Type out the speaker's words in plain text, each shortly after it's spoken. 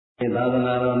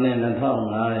Dharmadana Waiyan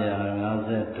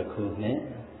 2550 ခုနှစ်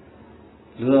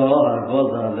လူတော်ဘော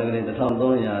ဇာတက္က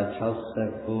ရာ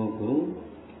1369ခု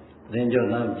ရင်ကျော်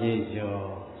သားပြည့်ကျော်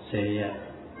10ရက်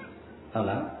ဟုတ်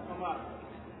လား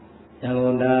ရန်ကု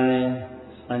န်တိုင်း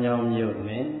စမ်းချောင်းမြို့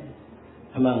နယ်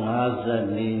အမှတ်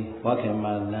54ဝက္ခေမ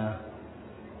လန်းသာ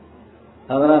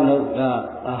သနာ့လောက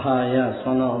အာဟာရဆွ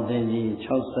မ်းတော်အသင်းကြီး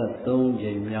63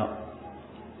ကြိမ်မြောက်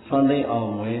ဆွမ်းသိမ်းအော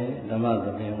င်ဝယ်ဓမ္မသ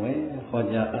ဘင်ဝယ်ဟော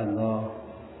ကြားအပ်သော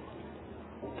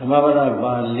ဓမ္မပဒ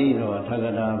ပါဠိတော်ထက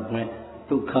ထာပွင့်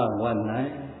ဒုက္ခဝတ်၌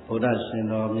ဗုဒ္ဓရှင်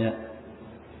တော်မြတ်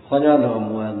ဟောကြားတော်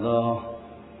မူသော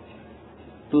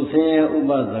သူဆင်းရဲဥ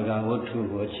ပဒကဝတ္ထု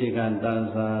ကိုအခြေခံတန်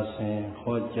ဆာစဉ်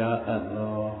ဟောကြားအပ်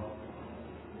သော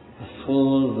အ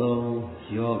ဆိုးဆုံး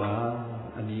ယောဂ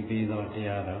အမိပေးသောတ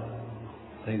ရားတော်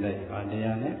သိတဲ့ဗာတ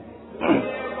ရားနဲ့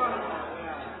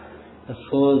အ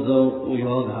ဆိုးဆုံးဥ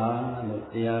ယောဂလို့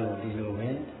တရားကိုဒီလိုပဲ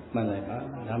မှတ်လိုက်ပါ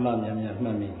ဓမ္မများများမှ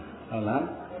တ်မိဟုတ်လား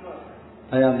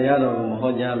အဲဒါတရားတော်ကိုမ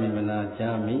ဟောကြားမိမလား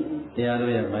ကြားမိတရား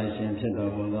တို့ရဲ့ပိုင်ရှင်ဖြစ်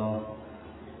တော်မူသော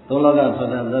သုံးလောကဆွ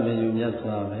မ်းသဗ္ဗညုမြတ်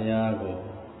စွာဘုရားကို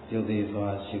ယုတ်သေးစွာ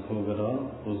ရှိခိုးကြတော်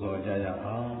ပူဇော်ကြရ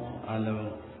အောင်အလုံး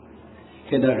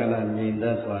ခေတ္တကလမြင်သ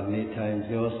က်စွာနေထိုင်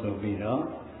ပြောဆိုပြီးတော့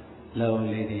လုံး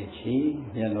လေးတွေချီ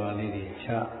မျက်လွှာလေးတွေချ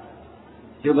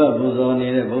ယုတ်ကပူဇော်နေ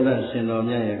တဲ့ဗုဒ္ဓရှင်တော်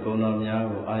မြတ်ရဲ့ဂုဏ်တော်များ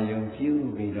ကိုအာယုံပြု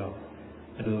ပြီးတော့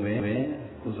အတူပဲ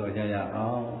ပူဇော်ကြရ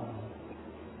အောင်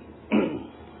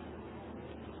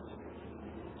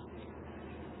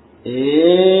ဧ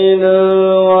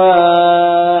လောဝ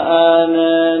အာန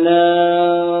န္ဒံ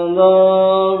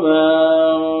သောဗံ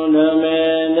ဓမေ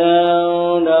တံ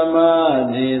ဓမ္မ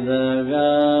တိသ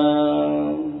ကံ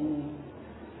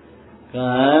က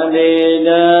န္တိ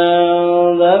တံ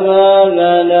သဗ္ဗက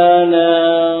န္တနံ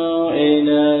ဣ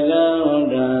ဒကံ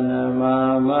ဒနမ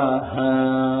မဟံ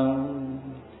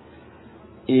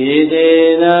ဣတေ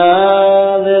န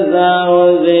သစ္စာဝ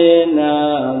စေန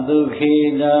ဒုက္ခိ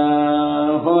တာ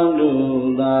ဟွန်တု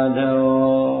သာ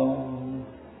တော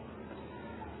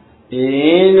ဣ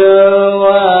လောဝ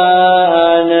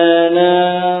အာနန္ဒံ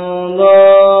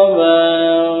သောဗံ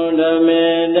ဓမေ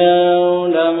တံ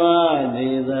ဓမ္မ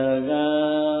တိသကံ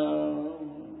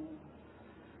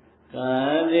က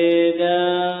န္တိတံ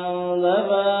သဗ္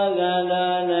ဗကန္တ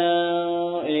နံ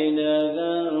ဣဒ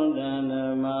ကံဒန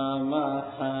မမ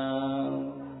ဟံ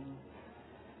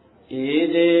ဣ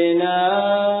တေန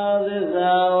သစ္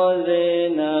စာဝစေ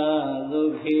နဒု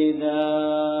က္ခိတာ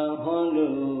ဟွန်တု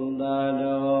သာ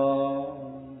တော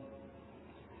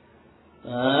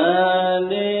အန္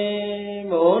တိ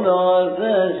ဘုဒ္ဓဆ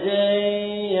က်ရှိ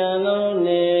ယံလုံး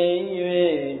နေ၍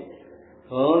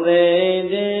ဘုံသိ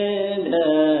တေထ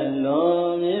လွ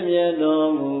န်မြင့်မြတ်တော်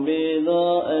မူပေ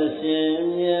သောအရှင်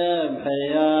မြတ်ဖ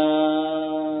ရာ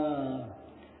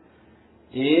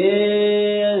ဤ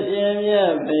အရှင်မြ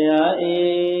တ်ဖရာဤ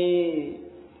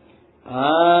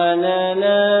အာနန္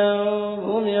ဒံ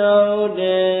ဘုမြော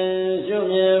တေရှု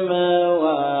မြင်မဝ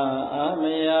အာမ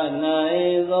ယနို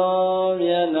င်သော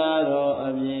မျက်နာတော်အ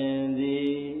မြင်သ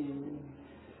ည်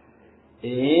ဣ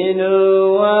နု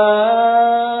ဝါ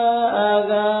အာ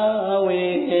ဂဝေ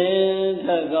ခေထ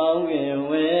ကောင်းကင်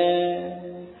ဝေ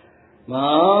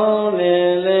မောင်းလ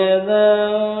င်လေသော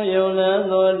ယုံလန်း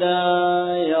သောတာ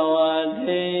ယောဝ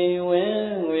ထိဝ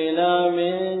င်းငွေလာမ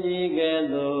င်းကြီးကဲ့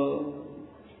သို့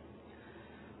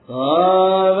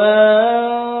သောဗံ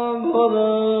ဘုသူ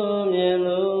မြင်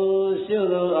သူရှု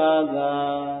သူအာသာ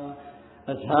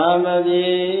အထာမပြေ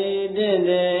တင့်တ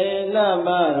ယ်လှပ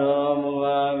တော်မူ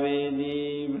ပါပေသ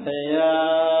ည်ဖ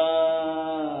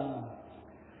ယား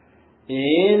ဣ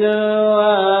လော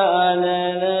အာန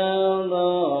န္ဒံ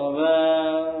သောဗံ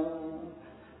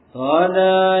သော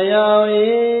တာရောက်ဤ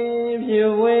ဖြူ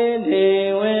ဝေးထေ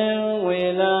ဝင်းဝေ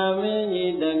လာမင်း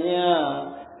ကြီးတမြ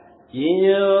ညီ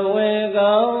ညွတ်ဝေ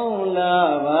ကောင်းလာ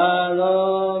ပါသော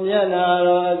မျက်နာ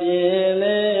တော်အပြည့်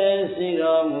လေးရှိ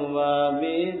တော်မူပါ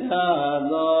ပိသာ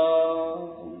သော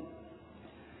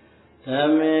ဓ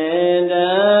မေ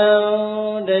တံ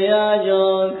တရား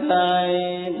ကျော်ခိုင်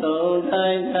ထုံထို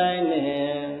င်ထိုင်နှ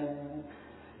င့်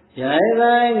ရိုင်း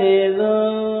တိုင်းနေသော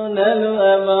နလူအ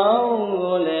မောင်း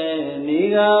ကိုလည်းဤ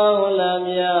ကောင်းလာ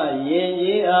မြယင်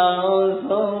ကြီးအောင်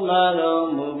ဆုံးမတော်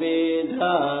မူပိ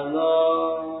သာသော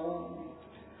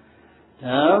ဓ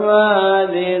မ္မ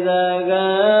တိသကံ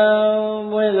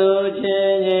ပွင့်လိုခြ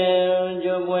င်းချင်း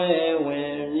ကျုပ်ပွဲဝ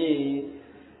င်မြည်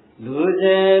လူကျ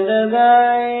င်တတို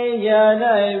င်းရာ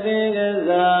တိုင်းပင်က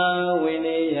စားဝိန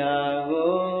ည်းရာ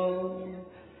ကို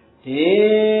ဒေ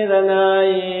သနာ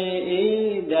၏ဤ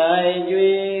တိုင်း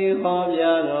ကျွေးဟောပြ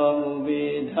တော်မူပေ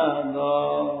ထ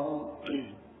သော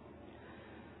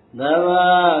သဗ္ဗ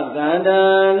ကန္တ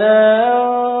နံ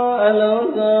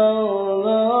alonso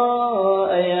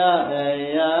aya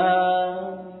aya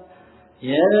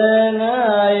Yerana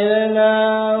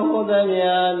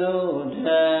hudamya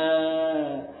ludha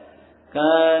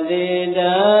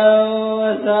Kadida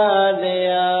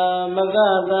wasadaya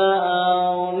magada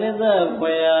nidha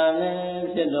payane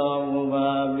Chido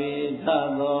mubabi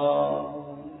thado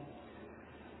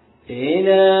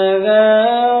Tinaga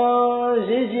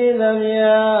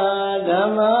shishidamya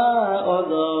dhamma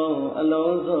odo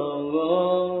alonso go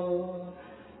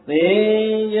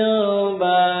Tejo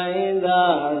bainda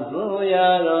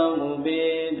suyaro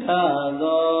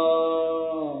mubithado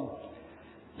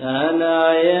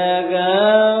Danayaga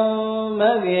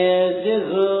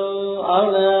magesisu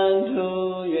alantu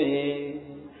yue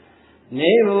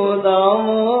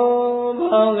Nibudamu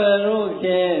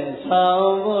bhangarukhe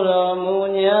sambura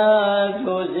munya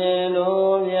Tujeno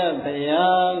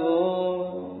myapayago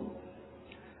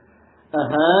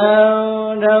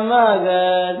Aham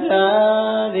dhammagata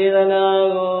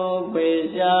dhidanago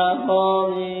Pesha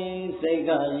homi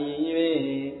sekayi yue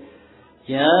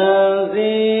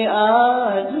Yansi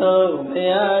ato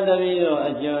payadaviro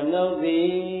ajonovi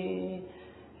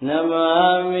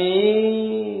Namami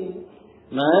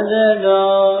Madado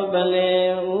bale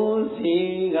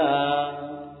usiga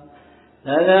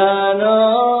Dadano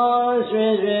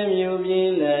shwe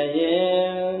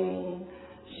myubinayen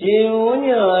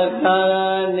Shiunyo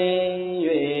karane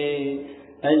yue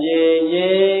Ajeje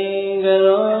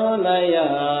garolaya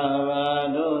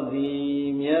vadodi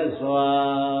myaswa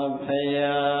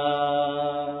phaya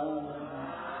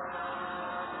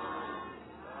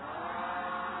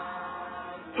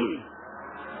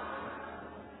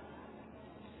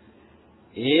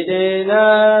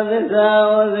Idena thissa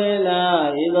wasila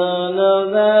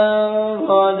idonoga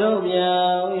phodupya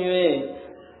yue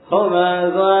Homa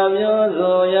swa myo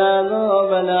soya no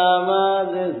banama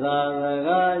thissa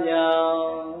saga jao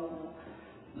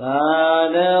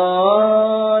Tadeo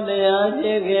daya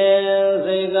chike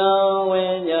sikao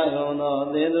wenya gono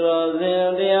Tindro sin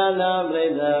dhyana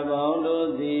prita bondo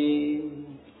si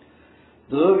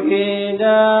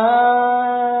Dukhita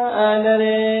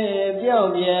andare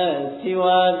pyaumpya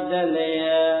siwa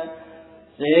dalaya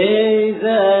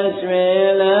Seisa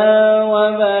shvela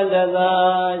wabadata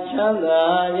chanda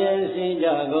yensi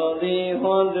jagoti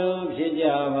hondu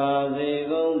phijava se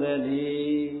gongdati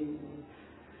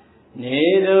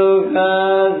Nidukha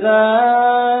sa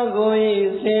goi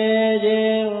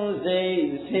sejim sei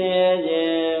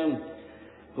sejim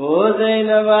Gosai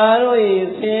navaroi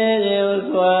sejim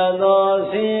swado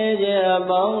sejim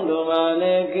Abondo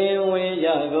male kinwe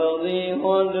jagoti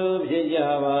hondu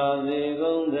phijava se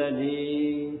gongdati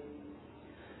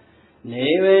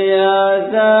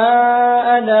Nivayasa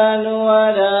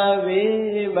adanuwadavi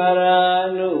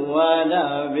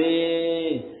baranuwadavi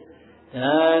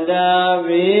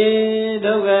Tadavi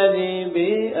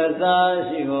dukadivi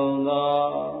asashigongo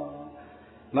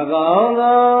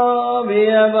Magongo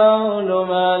biyabondo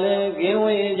male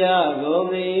kinwe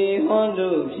jagoti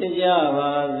hondu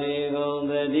phijava se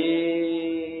gongdati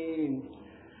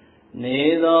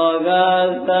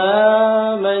Nidogasta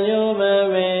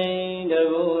manyumame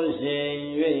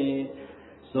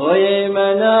Soye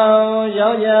manao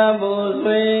yaoya bu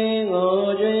sui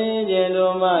ngo jui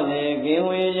jelo male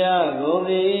kinwe ya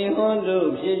gongdi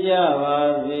hondu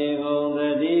phijava se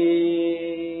gongdati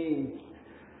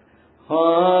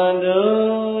Hondu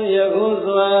yaku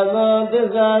swado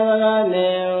tissa sagane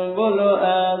bolo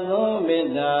ado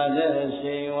metta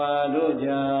shiwa do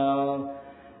jao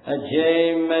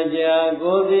Achai maja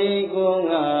godi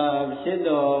gonga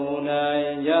phito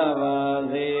munai java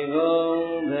se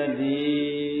gongdati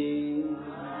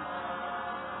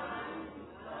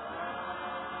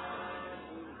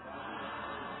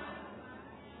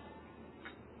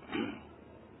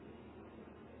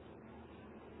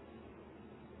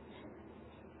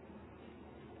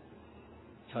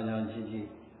Chao chi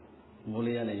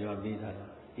moly ya ne ywa pi tha da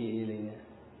eeလေးနဲ့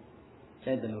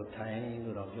ကြိုက်တယ်လို့ထိုင်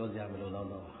လို့တော့ပြောကြမလို့တော့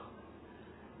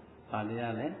ပါဠိရ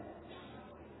လဲ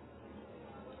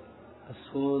အ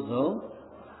ဆိုးဆုံး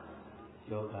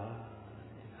ယောဂ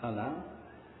ဟုတ်လား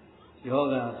ယော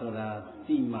ဂဆိုတာ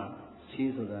တိမ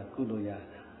ဆေးဆိုတာကုလို့ရ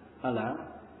တာဟုတ်လား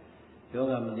ယော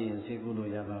ဂမသိရင်ဆေးကုလို့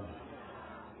ရပါ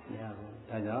မရဘူး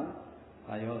ဒါကြောင့်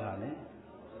ဘာယောဂလဲ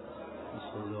အ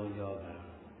ဆိုးဆုံးယောဂ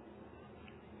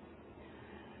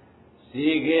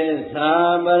Sige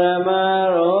sa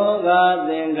parama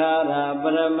roga thengkhara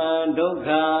parama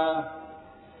dukkha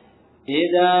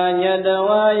Ida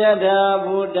nyadawa yada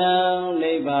buddham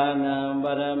nibbānam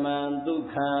paramam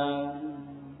dukkham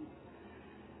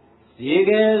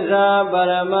Sige sa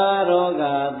parama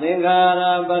roga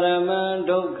thengkhara parama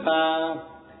dukkha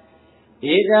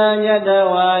Ida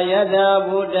Yadawa Yada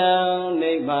Buddha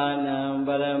Nibbana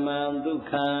Paraman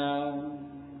Dukkha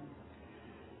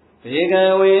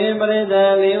Bhikkhave Parita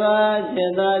Liva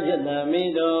Chitta Chitta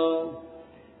Mido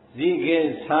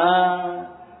Zikhe Sa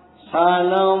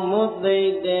Salam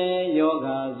Muddite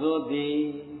Yoga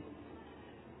Zoti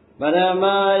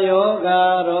Parama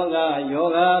Yoga Roga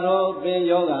Yoga Rope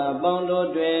Yoga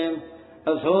Bondo Dwe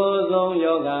Asozong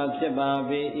Yoga Phipa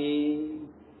Bi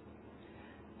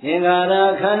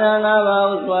Thingara Khana Lava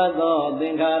Uswato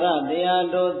Thingara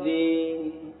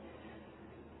Diyadoti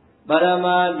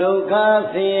Parama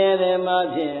Dukkha Siyere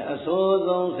Maphin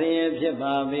Asozong Siye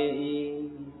Phipa Bi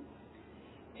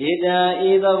Ida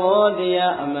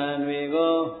Idavodiya Amanwego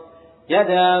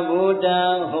Yada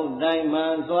Buddha Hukdai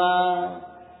Manswa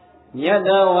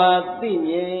Yadawa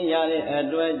Tinye Yare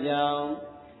Adwajam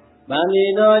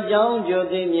Balido Jang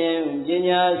Jyotinye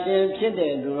Jinya Sin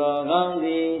Pite Duro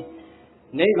Gandhi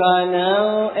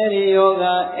Nibbana Eri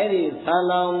Yoga Eri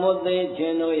Salam Muddhe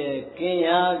Chinoye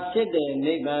Kinya Pite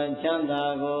Nibban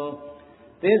Chandago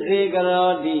Tisi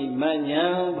Karodi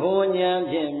Manyam Bhunyam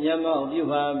Phin Myamau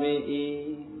Pyupa Bi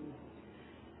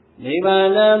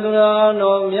Nibbana Duro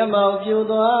No Myamau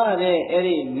Pyudwa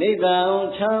Eri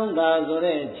Nibban Chanda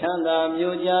Zore Chanda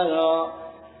Myujaro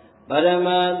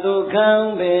Parama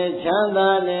Dukkha Be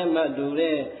Chanda Ne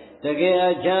Madure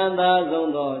Tage Chanda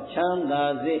Zondo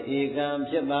Chanda Zi Ekam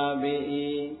Phipa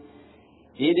Bi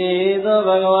Ide Do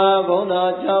Bhagava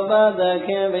Buddha Chapa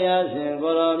Dakhin Bhayasin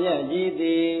Goro Myat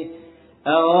Jiti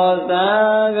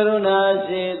Ahosa Karuna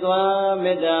Sitwa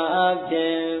Metta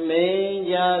Aphin Mein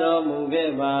Jaro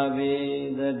Muke Ba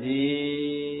Bi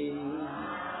Tati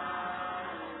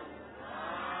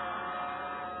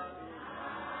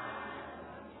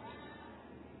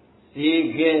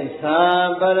Zikhe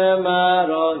Sa Parama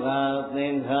Roga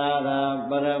Thingkhara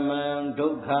Paraman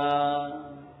Dukkha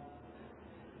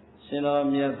Sino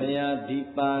Myat Bhaya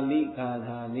Dipali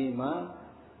Gatha Nima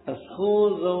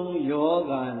Asozong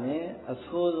Yoga Ne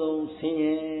Asozong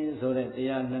Sinye Soreတ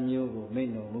ရားနှမျိုးကိုမိ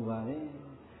န့်တော်မူပါတယ်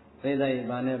။သိတဲ့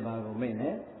ဘာနဲ့ဘာကိုမိန့်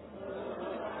လဲ။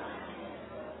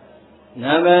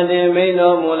နံပါတ်1မိန့်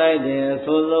တော်မူလိုက်တဲ့အ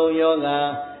ဆိုးဆုံးယောဂ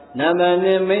နံပါတ်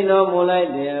2မိန့်တော်မူလိုက်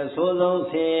တဲ့အဆိုးဆုံး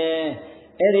ဆင်းရဲ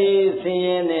အဲ့ဒီဆင်း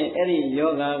ရဲနဲ့အဲ့ဒီ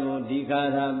ယောဂကိုဒီခါ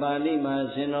သာပါဠိမှာ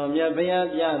ရှင်တော်မြတ်ဘုရား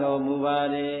ပြတော်မူပါ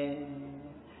တယ်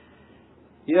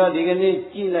ပြီးတော့ဒီကနေ့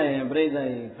ကြည့်လိုက်ရင်ပြိဿရေ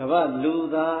ကမ္ဘာလူ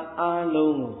သားအား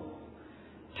လုံးကို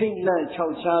ထိတ်လန့်ခြော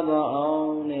က်ခြားသွားအော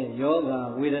င်နဲ့ယောဂ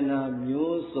ဝေဒနာ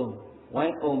မျိုးစုံဝို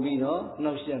င်းအုံပြီးတော့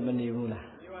နှောက်ယှက်မနေဘူးလား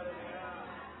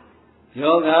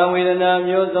ယောဂဝေဒနာ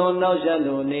မျိုးစုံနှောက်ယှက်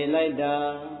လို့နေလိုက်တာ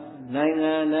နိုင်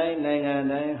ငံတိုင်း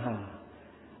ဟာ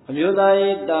အမျိုးသား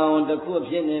ရေးတာဝန်တစ်ခု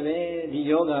ဖြစ်နေပဲဒီ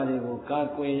ယောဂတွေကိုကာ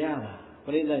ကွယ်ရတာ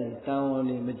ပြိဿရေတာဝန်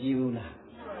တွေမကြည့်ဘူးလား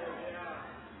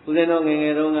ဦးဇင်းတို့ငယ်င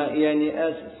ယ်တုန်းက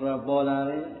ANS ဆိုတာပေါ်လာ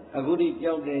တယ်အခုဒီ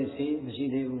ကြောက်တဲ့ဆေးမရှိ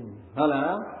သေးဘူးဟုတ်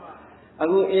လားအ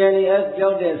ခု ANS ကြော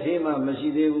က်တဲ့ဆေးမှမရှိ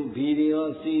သေးဘူးဘီတွေရော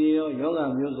စီတွေရောယောဂ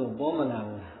မျိုးစုံပေါ်မလာ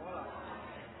ဘူး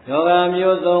ယောဂ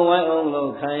မျိုးစုံဝိုင်းအောင်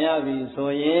လို့ခံရပြီ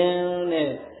ဆိုရင်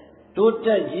တဲ့တိုးတ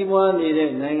က်ကြီးပွားနေ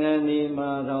တဲ့နိုင်ငံတွေမှာ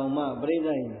တောင်မှပြိဿရ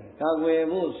င်ကာကွယ်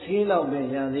ဖို့ဆေးလောက်ပဲ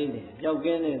ရသေးတယ်ပျောက်က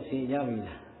င်းတဲ့ဆေးရပြီ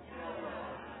လား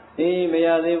အေးမရ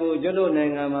သေးဘူးကျွတ်တို့နို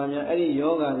င်ငံမှာများအဲ့ဒီ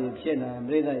ယောဂတွေဖြစ်လာ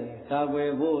ပြိဿရင်ကာကွ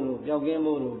ယ်ဖို့လို့ပျောက်ကင်း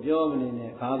ဖို့လို့ပြောမနေ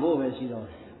နဲ့ဘာဖို့ပဲရှိတော့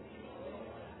တယ်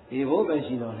ဒီဖို့ပဲ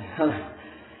ရှိတော့တယ်ဟုတ်လား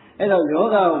အဲ့တော့ယော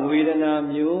ဂဝေဒနာ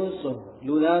မျိုးစုံ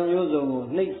လူသားမျိုးစုံကို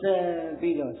နှိပ်စက်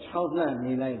ပြီးတော့ခြောက်နှံ့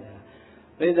နေလိုက်တာ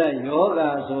ပြိဿယောဂ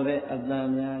ဆိုတဲ့အတန်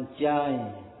များကြားရ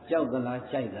င်ကြောက်သလား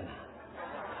ကြိုက်သလား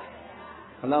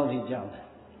ဘယ်လောက်ထိကြောက်လဲ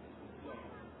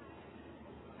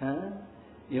ဟမ်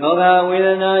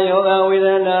ယောဂဝေဒ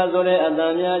နာဆိုတဲ့အတ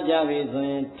န်များကြပြီဆို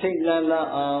ရင်ထိတ်လန့်လန့်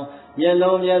အောင်မျက်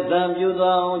လုံးမျက်စံပြူ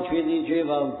သွားအောင်ချွေစီချွေ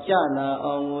ပေါက်ကြနာ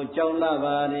အောင်ကိုကြောက်လာ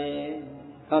ပါတယ်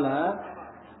ဟုတ်လား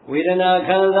ဝေဒနာ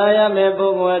ခံစားရမယ့်ပု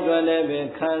ဂ္ဂိုလ်အတွက်လည်းပဲ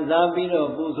ခံစားပြီးတော့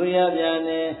ပူဆွေးရပြန်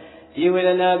တယ်ဒီဝေဒ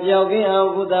နာပြောက်ကင်းအောင်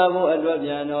ကုသဖို့အတွက်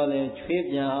ပြန်တော့လေချွေး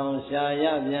ပြန်အောင်ရှာရ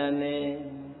ပြန်တယ်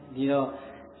ဒီတော့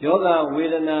ယောဂဝေ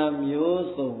ဒနာမျိုး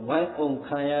စုံဝိုင်းအောင်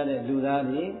ခံရတဲ့လူသား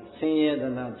တွေဆင်းရဲသ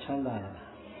လားချမ်းသာသ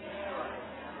လား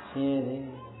ဆင်းရဲတယ်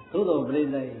သို့တော်ပြိ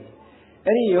ဿရေ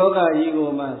အဲ့ဒီယောဂကြီးကို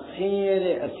မှဆင်းရဲ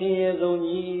တဲ့အဆင်းရဲဆုံး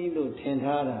ကြီးလို့ထင်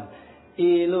ထားတာအေ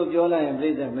လို့ပြောလိုက်ရင်ပြိ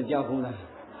ဿမကြောက်ဘူးလား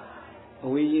အ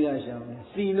ဝေးကြီးကရှောင်တယ်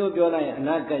စီလို့ပြောလိုက်ရင်အ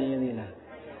နာကပ်ရင်းနေလား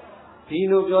ဒီ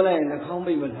လို့ပြောလိုက်ရင်နှာခေါင်း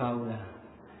ပိတ်မထားဘူးလား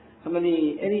အမလီ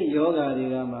အဲ့ဒီယောဂတွေ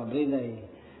ကမှပြိဿ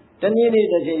ရေတနည်းနည်း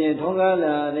တစ်ချိန်ချင်းထုံးကား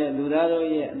လာတဲ့လူသားတို့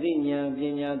ရဲ့အသိဉာဏ်ပ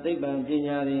ညာသိပ္ပံပ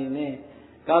ညာတွေနဲ့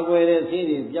ကာကွယ်တဲ့ဆေး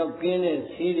တွေပျောက်ကင်းတဲ့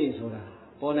ဆေးတွေဆိုတာ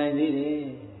ပေါ်နိုင်သေးတယ်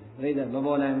ပြိဿမ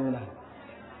ပေါ်နိုင်ဘူးလား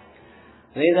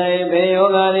Redai be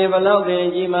yoga de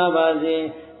balauke jima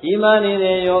basi, jima ni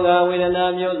de yoga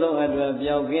vidana myozo adwa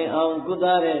byaukin aung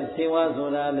kutare siwa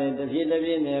sodale tafi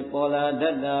ne pola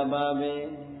datta babe.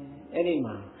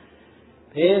 Erima.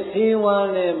 Be siwa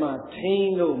ne ma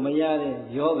thinlo mayare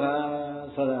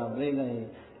yoga soda redai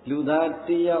luda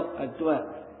tiyauk adwa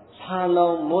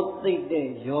salong mutik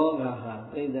de yoga ha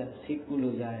redai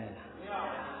sikulu jaya.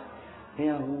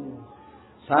 Yahu.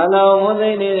 Salong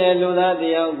mutik de luda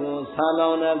tiyauk ko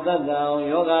salong na datta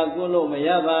yoga kulo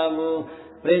mayababu.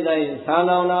 Redai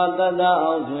salong na datta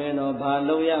aung sueno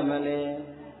baloya male.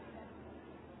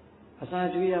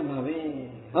 Asa juya mabe.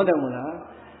 Hoda mula.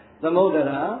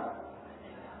 Samudara.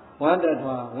 One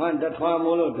tatwa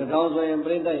molo the thousand and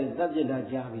Brenda Tabjida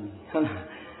Javi.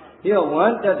 Here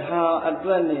one tatha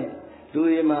Adwane,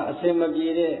 Duima,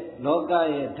 Asemabire,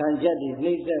 Logai, Tanjati,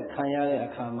 Nisa, Kayare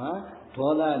Akama,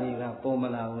 Tola Liga,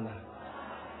 Pomalaula.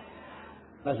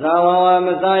 Masawa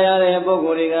Masaya,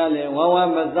 Bogorigale, Wawa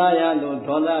Masaya, no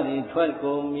Tolari,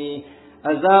 Twelkomi,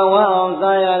 Azawa,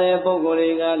 Zaya,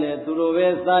 Bogorigale,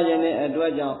 Turuve, Sayane,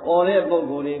 Adwaja, Ore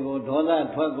Bogorigo,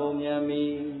 Tola,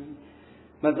 Twelkomiami.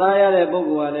 Masaya le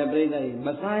Bogu le Breda,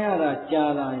 Masaya la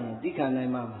Jala, Dikana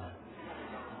Mama.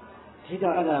 Tika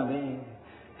Arabe.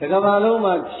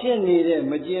 Tagabaloma, Chinny,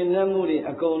 Majin Namuri,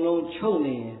 Akono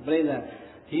Choni, Breda.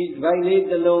 He violated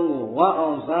the longo, Wa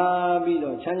on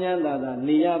Sabido, Chanyanda,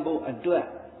 Niabo, Adua,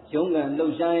 Jonga,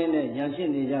 Loshine,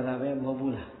 Yanshin, Jarabe,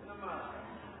 Mobula.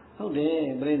 How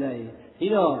day, Breda? He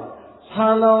know,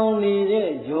 Salon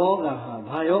needed yoga,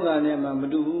 Bayoga,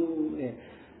 Namadu.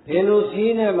 Hello,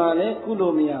 Sine Male,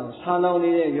 Kulomia,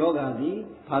 Saloni Yoga,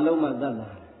 Paloma Dada.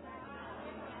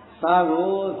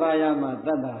 Sago Sayama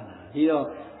Dada. Hero,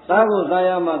 Sago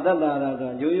Sayama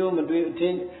Dada, Yoyo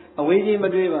Madrid, away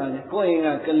Madrid, going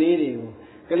a Kaliri,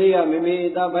 Kalia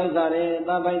Mimi, Tabaizare,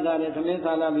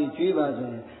 Tamesala, Chivas,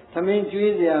 Tamin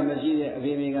Chuizia, Machine,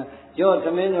 Vimiga, Yo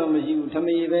Tamino, Majiu,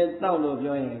 Tamive, Taulo,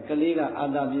 Joy, Kaliga,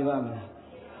 Ada Vivama.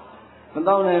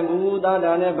 Down and Buddha,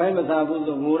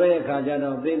 Bamasabu, Mure,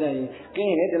 Kajano, Breda,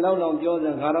 King, the Long Jones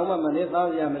and Harama,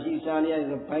 Manesa, Machishania,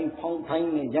 the Pine Pong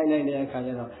Pine, Jana,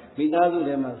 Kajano, Vidazu,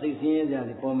 them 6 years and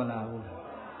the Pomala.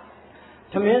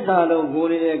 Tamesa,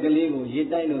 Gori, Galigo,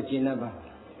 Jitano, Chinaba.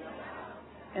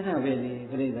 And I really,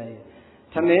 Breda.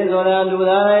 Tamesora,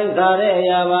 Ludara, Sare,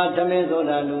 Yava,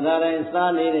 Tamesora, Ludara,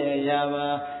 Sani,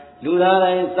 Yava. Ludara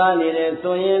and Sani,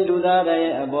 Soyen, Ludara,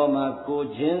 Aboma,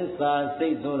 Kojinsa,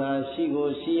 Sexora,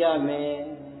 Shigo, Shiame,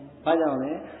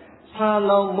 Padone,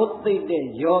 Salong Mutti de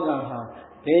Yoga,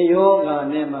 the Yoga,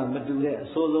 Nema, Madure,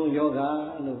 Solo Yoga,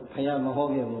 Payama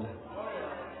Hoge.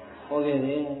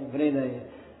 Okay, Breda,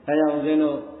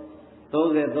 Payamino,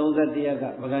 those that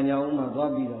Diaga, Bagana,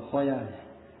 Wabi, Hoya.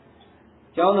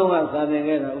 Jonova,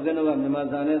 Sadengera, Uzenova,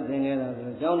 Namazane,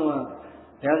 Dengera, Jonova.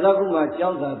 Yazakuma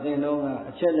Jalsa Zenonga,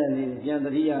 a challenge,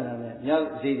 Yandaria,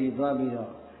 Yak City Babino,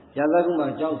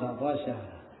 Yazakuma Jalsa Basha,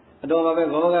 Adoma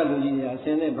Goga Lugia,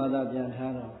 Sene Bada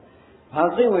Jantano.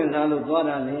 Hasi when Halo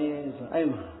Dwara Lays,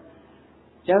 Emma.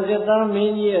 Jazeta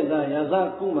Mini,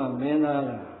 Yazakuma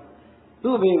Menara.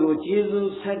 Tubingo,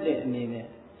 Jesus said it, Nene.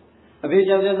 A bit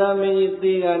Jazeta Mini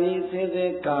Tigani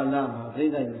says, Kalama,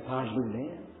 Rida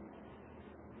Pardule.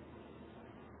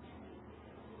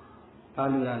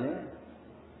 Palulane.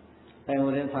 I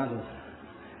wouldn't follow.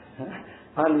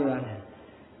 Follow.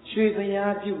 Should they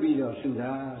have to be your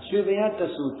Suda? Should they have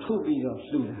to be your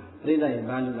Suda? Reda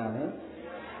Balula.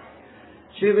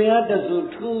 Should they have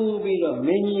to be your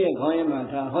many a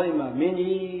Hoyamata, Hoyma,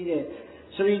 many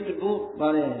Sri Boot,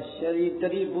 Bale, Sherry,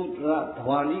 Teddy Boot,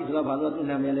 Wali, Labalo,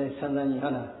 Namele,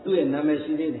 Sandanihana, do a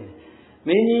Nameshide.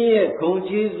 Many a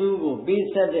Conchizu, be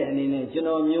said and in a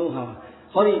general Muha,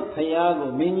 Hori,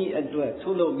 Payago, many a duet,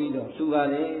 Tulo Vido,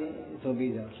 Sugare. So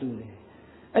be the Sule.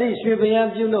 And it should be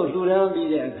up you know, Sudan be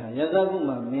there.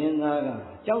 Yazaguma,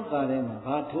 Menaga, Jalsa,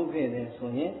 Hatuke, so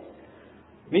yet.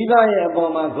 Miba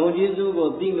Aboma,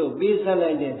 Gojizu, Dingo, Bisa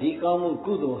like that, Dikamu,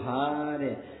 Kudo,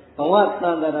 Hare, Awat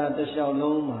Sandara, the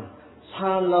Shaloma,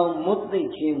 Salom, Mutti,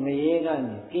 King,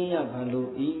 Megan, Kenya,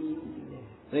 Palu, E.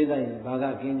 Reda,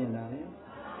 Baga, Kenya.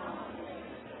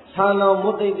 Salom,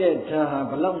 Mutti,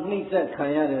 Belong, Nisa,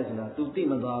 Kayara, to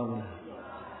Timadawa.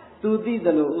 To the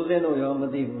Uzeno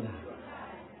Yomadibula.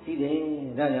 He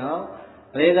did that.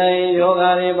 Reda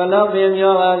Yoga, Balabim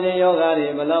Yoga, Yoga,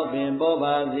 Balabim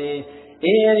Bobazi,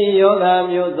 Eri Yoga,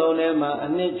 Yodolema,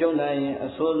 and Nichonai,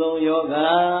 a solo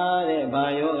yoga,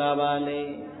 by Yoga Bali.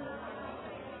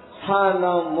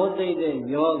 Sano Moti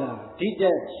Yoga,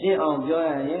 teacher, she on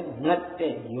Yoga, not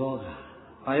yoga.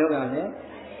 Yoga,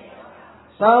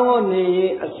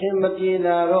 Sawoni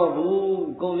Asimapina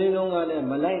Robu, Golino,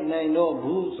 Malay, no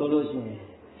Boo solution.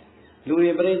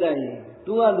 Louis Breda,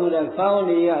 Tua Luda,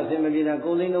 Sawoni, Asimapina,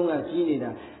 Golino,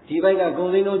 Ginida, Divida,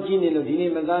 Golino, Ginilo, Dini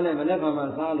Mazana,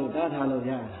 Manapa Salu, Tatalo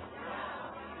Ya.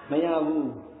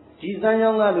 Mayabu,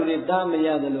 Gizayanga Ludi,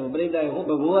 Damayadalo, Breda,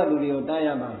 Hoba Ludio,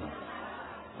 Diamond.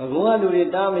 Goa Ludi,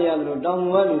 Damayadalo,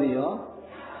 Dongwa Ludio,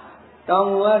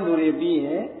 Dongwa Ludi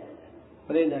B,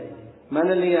 Breda.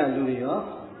 Manalia Lurio,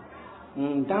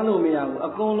 Talumia, a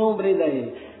cono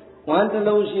brede, one to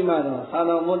low shimado,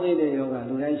 Salamote de Yoga,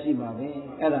 Lurashima,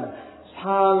 Era,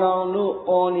 Salano,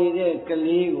 Oni,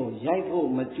 Caligo, Yaipo,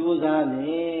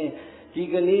 Machuzane,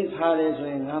 Gigalis, Harris,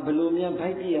 and Abalumian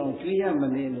Paki on Clia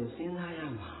Manelo,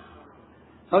 Sinayama.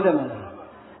 How the man?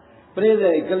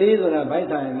 Brede, Calizo, by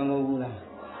time, Mangula.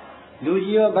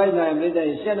 Lucio by time,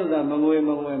 Brede, Shadow, Mangue,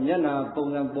 Yana,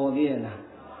 Pona, Bodiana.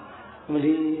 How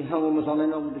was on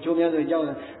the Chomia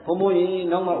Jones? Homoy,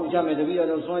 no Ujame, the Via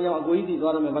of Soya, Guidi,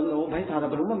 Dorame, but no Paita,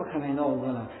 but Ruma can I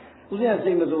know. Uzia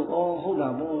same as all hold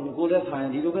up, go left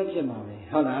hand, you look at him,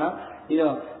 Hana, you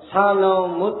know, Salo,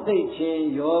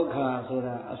 Mute, Yoga,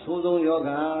 Soda, Sudo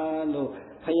Yoga, no,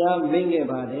 Paya Minge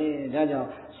Bade, Dada,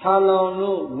 Salo,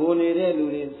 no, Gune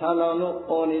Ludi, Salo, no,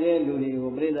 Oni Ludi,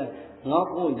 Breda,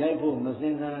 Napo, Jaipo,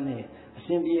 Masengane,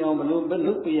 Simbi on Balloon, but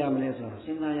look beyond Leso,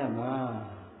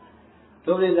 Sinayama.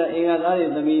 Probably the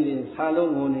Engadari the meaning,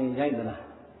 Salomoni, Yaidana.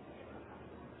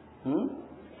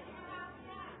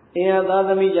 Engadar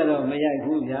the media of Maya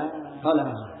Guja, Hala,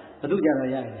 Aduja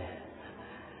Yai.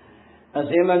 A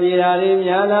Simabirari,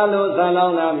 Yanalo,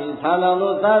 Salonami,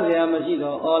 Salano, Tazia,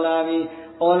 Machino, Olavi,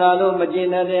 Olalo,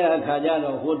 Magina de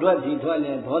Acajano, who dwelt in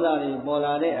Toilet, Polari,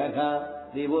 Polare,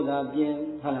 Aka, the Buddha,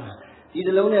 Bien, Hala. Did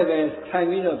the Lone Bears,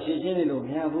 Camino, Chisinilo,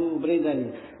 Yabu,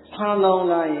 Bredari, Salon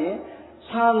Lai.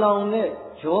 Salon net,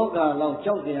 Joga, Long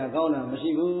Jokia, Gona,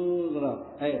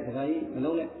 Mashibu, hey, the guy,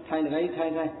 Malone, Time,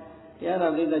 the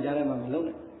other did the Jarama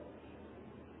Malone.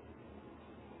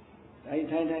 I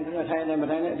time, but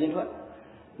I didn't what.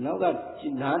 Now that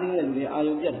she's nodding and the eye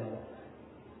of Jet.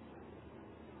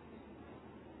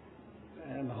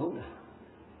 I am a holder.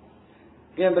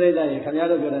 Gabriel,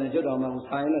 Canado, and Jodama,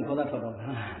 silent for that.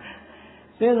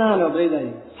 Senano Breda,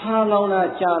 Salona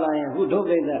Chala, who don't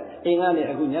that England,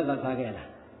 a good Yazaka.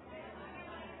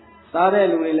 Sare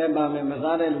Lulebame,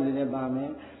 Mazare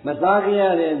Lulebame, Mazagia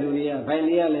Luria,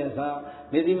 Bailia Lesa,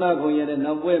 Medima Goya,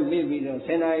 Nabwe, Maybe,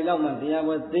 Senai Lama, the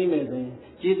Awa Dime,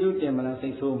 Jesu Temana,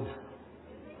 say so.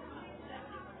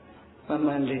 I'm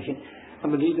a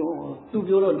little, 2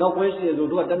 euro, no question, to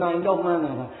do a 9 dog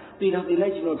man. Did not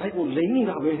election of people leaning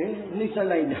away, Nisa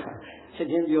like that.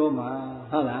 Sitting your ma,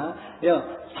 Hala, yeah,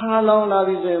 Salon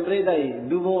Lavis, Breda,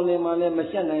 Dubo Lemale,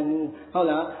 Machana,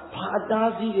 Hala,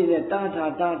 Patazi,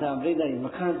 Tata, Breda,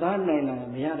 Macanzana,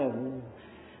 Miado.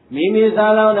 Mimi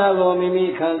Salona,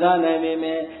 Mimi Kanzana,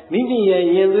 Mimi,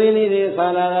 you really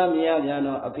Salana,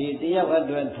 Miano, a Pitia,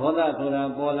 Toda,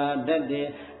 Bola, that day,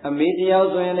 a media,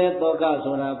 Toga,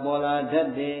 Soda, Bola,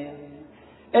 that day.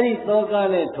 Any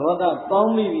Toga, Toda,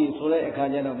 Pommi, Sole,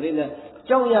 Kajana, Breda.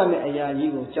 Choyam Aya,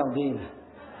 you jump in.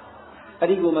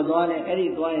 Arigo Madonna, Eddie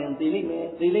Dwayne, the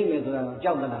limit of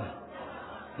Jambana.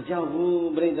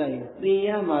 Jambu Breda, the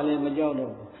Yamale Majolo.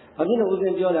 I didn't know who's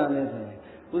in Jordan.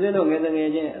 Who's in the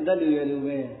agent, that you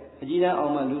wear. Gina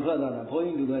Alma Lufa,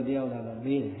 pointing to the deal that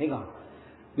made Hega.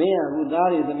 Maya, who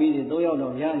died the media, Doyo,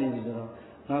 Yani,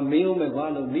 Mayo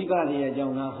Megalo, Vibadi,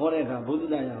 Jona, Horeka,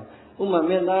 Buddha, Uma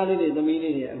Melali, the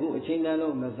media, who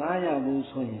Chinano, Messiah,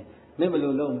 Busoy,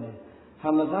 Mebelo Lone.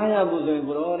 Hamasaya was a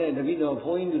good the video of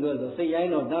point to the say I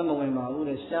know Dhamma Waiyan,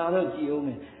 the Shalom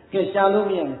Giome, get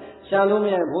Shalomia,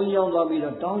 Poyon Lobby, the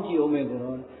Donkey Omega,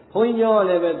 Poyon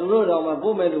level to road on my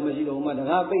Bumelo Machino, the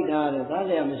Happy Dad, the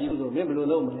Talia Machino,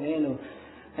 Mebelo,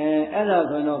 and as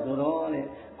I know,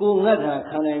 go Nata,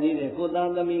 can I need a good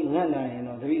down the mean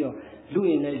Nana, the video,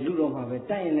 Louis and Ludo have a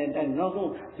time and not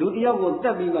so. Ludia would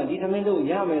tell me, but Itamendo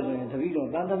Yamas and the video,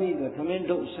 Dandami, the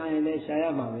Commando Shine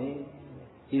Shayama.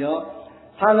 You know.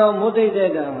 Hello, Mudeda,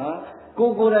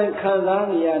 Gugura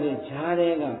Kazania,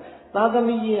 Charega,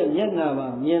 Tadami, Yenava,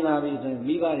 Yenavis,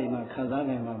 Vivarima,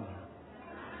 Kazana,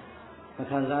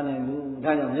 Kazana,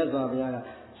 Dana, Yazavia,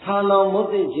 Hello,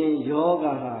 Mudiji,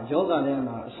 Yoga,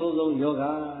 Lema, Sozo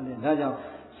Yoga, Daja,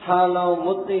 Hello,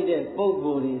 Mudede,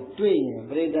 Boguri, Twin,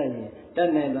 Breda,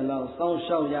 Dana, the Law, Sound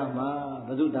Show Yama,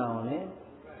 the Dudown,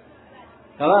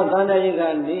 Dana, you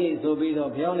can be so be the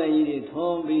Piona,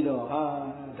 Tom Bido,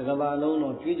 the Gabalon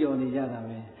or Twidio on the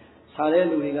Yaname.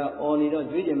 Sareluiga, only the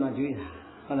Twidia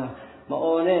Hana,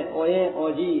 Maone, Oye,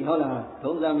 Oji, Hola,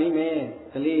 those are me,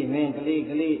 Kali,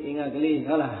 Kali, Inga Kali,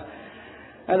 Hola.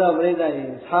 Hello,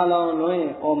 Brother, Salon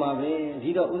Loin, or my way,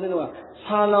 Dido Udua,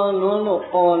 Salon Lono,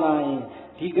 online,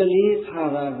 Tigali,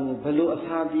 Harago, Below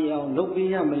Sabi,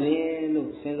 Lubia Malay,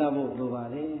 look, Sendabo,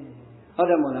 Lubare.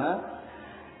 Hodamona,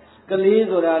 Kali,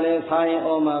 Dorale, Sai,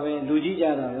 or my way,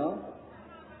 Lujija,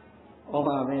 or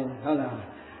my way, Hala.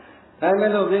 I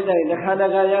met a Brother, the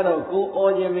Hadagayado, go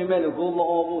all your Mimel, go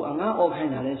more, and now of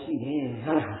Hannah, see,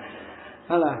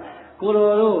 Hala.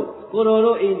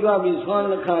 Kuroro enjoy his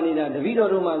one candidate, the video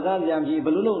room as Zamji,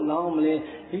 Balulu, normally,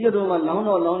 video room and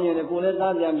long and the Kula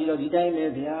Zamji, the time,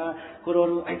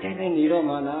 Kuroro, I can't need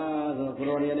Romana, the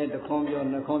Kurorian, the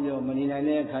Combio, Manina,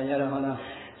 Kayarahana,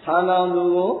 Sana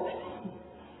Lugo,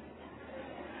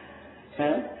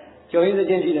 join the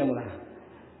Genji Damula,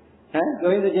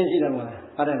 join the Genji Damula,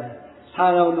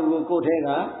 Sana Lugo,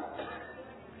 Kotega,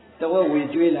 the one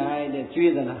with Juila, the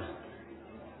Juila.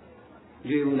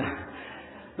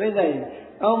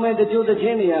 How many the Jew the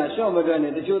Genia, show me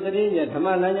the Jew the Genia,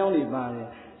 Tamana only by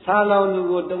Salon to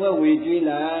go to where we dream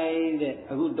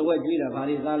a good way dream of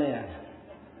Arizalea.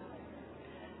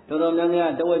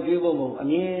 Toromania, the way Jubo, a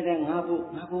near and Habu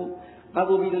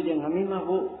Villajan,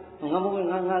 Hamimabu,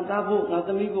 Hamabu,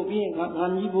 Natamibu being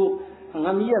Hamibu,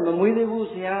 Hamia,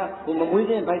 Mamuibu, Sia, whom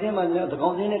Mamuide by them and the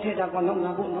continent upon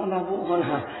Nabu.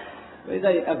 A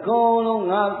goal,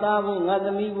 Natabu,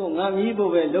 Natamibu, Namibu,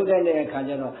 look at the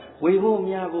Kajano. We will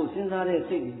Miabu, since I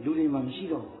say, Julie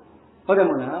Mamshido.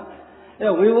 Hodamona,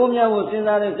 we will Miabu, since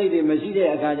I say,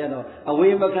 Machide Kajano,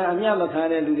 away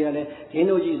Yamakan, Lugiane,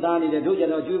 Hinoji Zani, the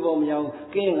Dujano, Jubo Miao,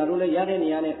 King, Arula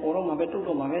Yaniane, or Mabeto,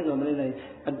 Mamezo,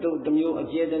 a do the mule, a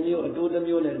jet the mule, a do the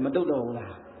mule, Madola.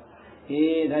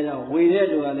 We there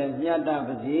to a Yada,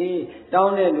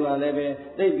 down there to a levy,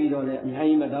 they beat on it,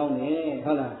 Yaima down there,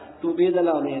 Hala. To be the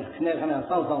loudest, Knekana,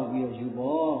 South of you,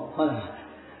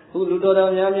 who do the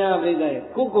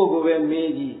Yamia, Coco,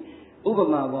 Meiji,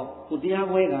 Ubama, who dear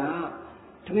Wega,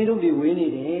 Tomato be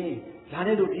winning,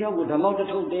 Lade to deal with the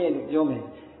multitude day, Yome,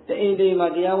 the 8 day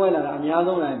Madiawella, and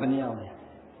Yazona, Baniao.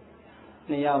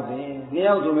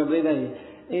 Neao to my brother,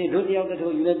 do the other to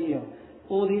Unitio,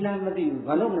 Odila Madu,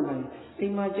 Valona,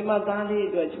 in my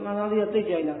Jimatali, Jimatali of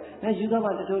Tejana, and you know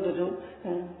what the total.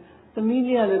 The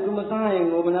media, the Kumasai,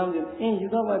 woman, and you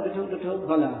know what the total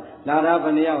Hola, Lara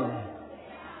Vanilla.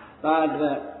 But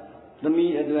the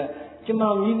media,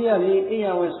 Jamal media,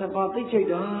 the was about the check,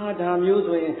 damn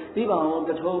usually, people on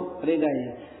the toe,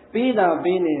 Reday. Be that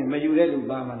being Mayuredu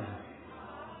Bamana.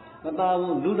 But I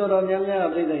will do the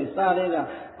Yamia, Reday, Sarah,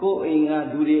 go in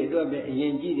a duty,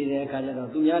 Yenji,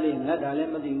 Kajano, Tuyali,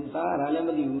 Nadalemadu, Sarah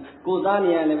Lemadu,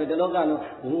 Kozania, the local,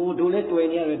 who do let to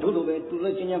any other to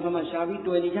the China from a Shabi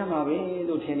to any Yamabe,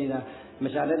 Lucinida,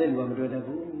 Mashada,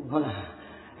 Hola.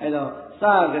 Hello,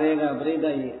 Sagrega,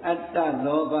 Breda, Atta,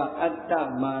 Nova, Atta,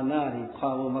 Manari,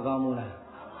 Kavu Magamula.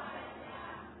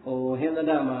 Oh,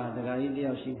 Hendadama, the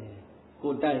Gaidia Shide,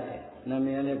 go die,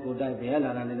 Namiale, go die, Bella,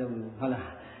 and Hala.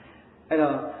 Hello,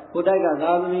 Kodaka,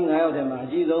 Gathering out of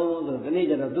Majido, the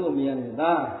nature of Dumian,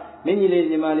 many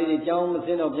ladies in Mali, Jam,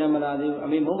 Sen of Jamala, I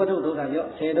mean, Momato,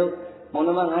 Sedo,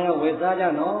 Monamanga,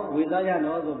 Wizayano,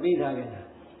 the Bita.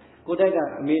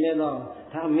 Kodaka, Milano,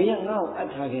 Tamia now at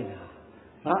Hagena.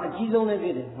 Jizo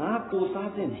Neville,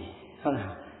 Posatin,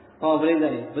 oh, Brenda,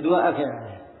 but do I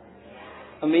care?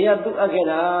 A mere took again,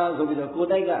 so with a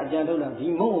Kodaka, Jadona,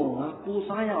 Dimo,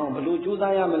 Posaya, Baluju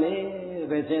Diamale,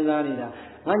 Vesenzanida.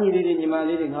 Any did in my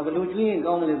living, have a little clean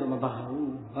communism about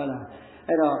Hala.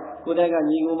 Hello, Kodaka,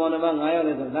 Nigo Monamang,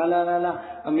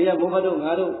 La, a mere Momado,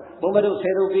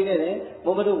 Sedo Pigate,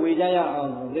 Momado Vijaya,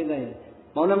 Brenda,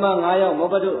 Monamang,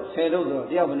 Mobado, Sedo,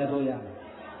 the Avanatoya.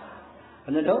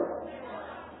 Anato?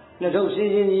 Nato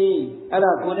Sini, Alla,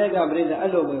 Kodaka, Brenda,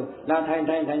 Allo, La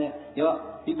Time, your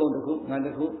people the cook, not the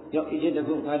cook, your agent the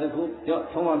cook, not the cook, your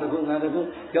Toma the cook, not the cook,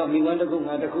 your Miwan the cook,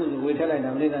 not the cook, we tell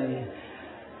them.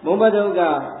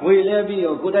 Momadoga, we let be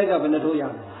your good idea of Natoya.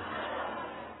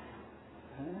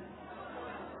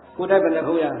 Good idea of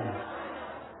Natoya.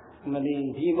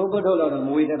 Mali, he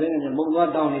Mobadola, we have been in the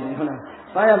Moba down in Hana.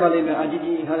 Fire Malima,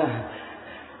 Ajiji, Hala.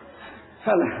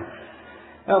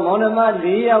 Monama,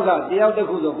 the outer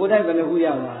Kuzo, good idea of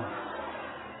Nahuya.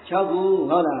 Chagu,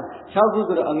 Hala, Chagu,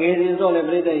 Angarians all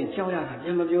every day, Chaya,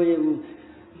 Yamabu,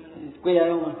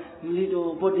 Quayama,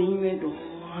 little Podimento.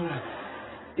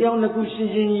 The only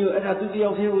cushion you at a duty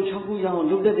of you, Chaku,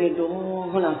 looked at the door,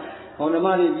 on the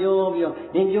Mali, in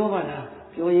Jovana,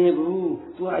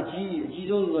 Joyebu, to a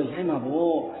Gizo,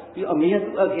 Hamabo, you are mere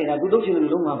to a good ocean,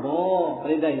 Lumabo,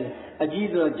 a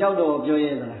Gizo, Jado of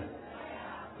Joyena,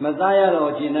 Mazaya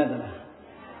or Ginada,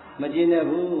 Magina,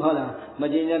 Hola,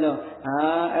 Magina,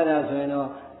 Ada,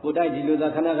 ကိုတိုက်ဒီလိုသာ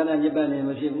ခဏခဏညစ်ပတ်နေမ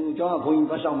ဖြစ်ဘူးကျောင်းကဘုန်းကြီး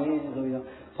သွားဆောင်မယ်ဆိုပြီးတော့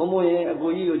ဘုံဘုံရဲ့အ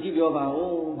ကိုကြီးကိုကြည့်ပြောပါ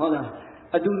ဦးဟုတ်လား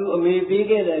အတူတူအမေပေး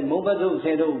ခဲ့တဲ့မုံပတ်ထုတ်ဆ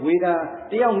ယ်ထုတ်ဝေတာ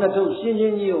တယောက်နှစ်ထုတ်ရှင်းရှ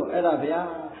င်းကြီးကိုအဲ့ဒါဗျာ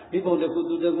မိဘတစ်ခု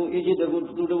သူတစ်ခုအေးချစ်တစ်ခု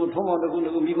သူတစ်ခုထုံးမောင်တစ်ခု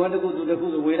မိဘတစ်ခုသူတစ်ခု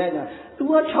ဆိုဝေလိုက်တာသူ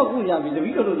က6ခုရပြီတပ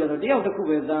ည့်တော်တို့ကျတော့တယောက်တစ်ခု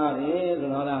ပဲသားရတယ်ဆို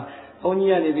တော့လားဘုန်းကြီး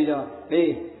ကနေပြီးတော့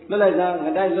ဟေးလွတ်လိုက်သားင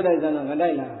တိုက်လွတ်လိုက်သားတော့ငတို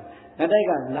က်လားငတိုက်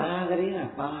ကလာကလေးက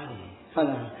ပါတယ်ဟုတ်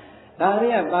လားဒါတွေ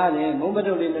ကပါတယ်မုံပ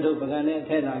တုတ်လေးတို့ပကံနဲ့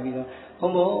ထဲလာပြီးတော့ဘုံ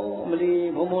ဘုံမလီ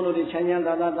ဘုံဘုံတို့ချမ်းချမ်း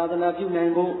သာသာသာသနာပြုနို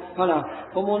င်ဖို့ဟုတ်လား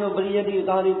ဘုံဘုံတို့ပရိယတိ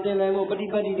သားတွေတင်နိုင်ဖို့ပฏิ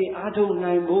ပတ်တိတွေအားထုတ်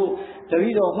နိုင်ဖို့တပ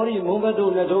ည့်တော်ဟောဒီမုံပတု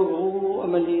တ်နဲ့တို့ကိုအ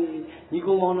မလီညီ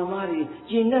ကောင်မောင်နှမတွေ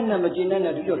ကျင့်နဲ့မကျင့်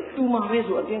နဲ့တူတော့တူမှာပဲ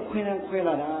ဆိုအတင်းခွဲ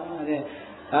လာတာတဲ့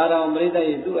ဒါတော့ပရိသတ်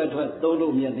ကြီးသူ့အထွက်သုံး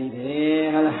လို့မြတ်သေးတယ်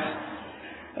ဟုတ်လား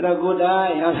အဲ့တော့ကိုတို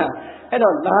င်းဟုတ်လားအဲ့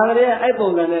တော့ဒါကလေးအဲ့ပုံ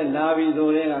စံနဲ့လာပြီဆို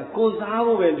တဲ့ကကိုစား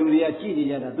ဖို့ပဲလူတွေကကြည့်နေ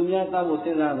ကြတာသူများသားဖို့စ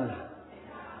ဉ်းစားသလား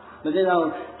မစဉ်းစား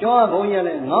ဘူးကျောင်းကဘုန်းကြီးကလ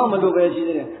ည်းငေါ့မလို့ပဲရှိ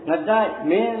သေးတယ်ငါတိုက်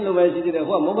မင်းလိုပဲရှိသေးတယ်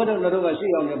ဟိုကမုံဘတ်တို့တို့ကရှိ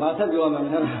အောင်လေဘာဆက်ပြောမှာမ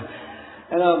ဟုတ်လား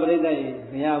အဲ့တော့ပြိဿကြီး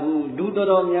မရဘူးလူ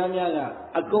တော်များများက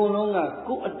အကုန်လုံးက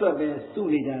ကိုယ့်အတွက်ပဲစု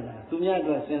နေကြတာသူများအ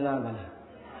တွက်စဉ်းစားပါလား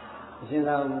မစဉ်း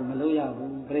စားဘူးမလို့ရ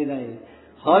ဘူးပြိဿကြီး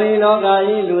ဟောဒီလောက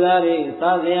ကြီးလူသားတွေ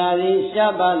စားစရာတွေ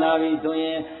ရှားပါလာပြီဆိုရ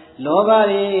င်လောဘ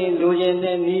တွေလူချင်း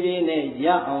တဲ့ဤတွေနဲ့ရ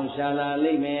အောင်ရှာလာ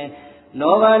လိမ့်မယ်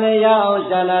လောဘနဲ့ရအောင်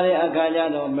ရှာလာတဲ့အခါကျ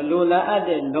တော့မလိုလားအပ်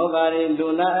တဲ့လောဘတွေ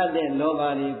လိုလားအပ်တဲ့လောဘ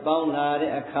တွေပေါင်းလာ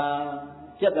တဲ့အခါ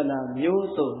ပြဿနာမျိုး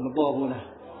စုံမပေါ်ဘူးလား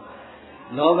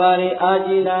လောဘတွေအာ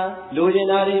ကြီးလာလူချင်း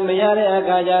တာတွေမရတဲ့အ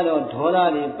ခါကျတော့ဒေါသ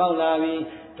တွေပေါက်လာပြီး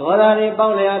ဒေါသတွေပေါ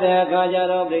က်လာတဲ့အခါကျ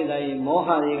တော့ပြိဿကြီးမောဟ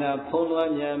တွေကဖုံးလွှ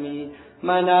မ်းမြန်ပြီး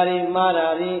မှန်တာတွေမှားတာ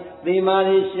တွေသေမာ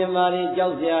တွေရှင်မာတွေကြော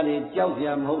က်စ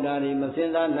ရာမဟုတ်တာတွေမစင်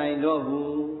စားနိုင်တော့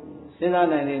ဘူးစဉ်းစား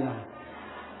နိုင်လေလား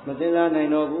မစဉ်းစားနိုင်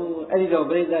တော့ဘူးအဲ့ဒီတော့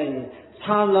ပြိဿကြီး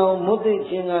ဆာလောင်မုတ်သိ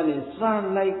ချင်းကနေစ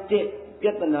လိုက်တဲ့ပြ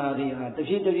ဿနာတွေဟာတ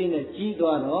ဖြည်းဖြည်းနဲ့ကြီး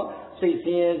သွားတော့စိတ်ဆ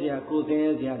င်းရဲစရာကိုယ်ဆင်း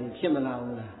ရဲစရာတွေဖြစ်မလာ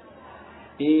ဘူးလား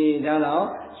အေးဒါတော့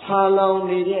ဆာလောင်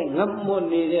နေတဲ့ငတ်မွတ်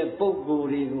နေတဲ့ပုံကိုယ်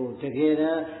တွေကိုတကယ်တ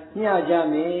မ်းမျှကြ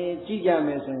မယ်ကြည့်ကြမ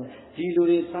ယ်ဆိုရင်ဒီလူ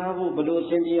တွေစားဖို့ဘယ်လိုအ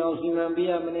စဉ်ပြေအောင်စီမံပေး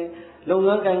ရမလဲလုပ်င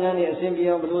န်းကိုင်ငန်းတွေအစဉ်ပြေ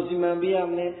အောင်ဘယ်လိုစီမံပေးရ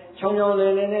မလဲချောင်းချောင်းလဲ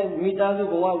လဲနဲ့မိသားစု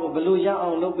ဘဝကိုဘယ်လိုရ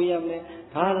အောင်လုပ်ပေးရမလဲ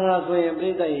ဒါဆိုရင်ပြိ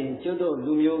ဿရင်ကျွတ်တို့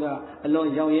လူမျိုးကအလွန်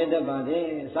ရောင်ရဲတတ်ပါတယ်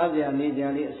စားစရာနေကြ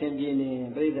လေးအစဉ်ပြေနေ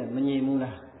ပြိဿမငြိမ်ဘူး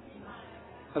လား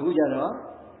အခုကြတော့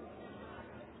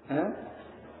ဟမ်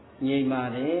ငြိမ်ပါ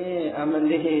တယ်အမ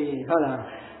လေးဟုတ်လား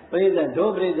ပြိဿ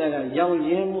တို့ပြိဿကရောင်ရ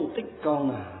င်းမှုသိကောင်း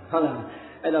တာဟုတ်လား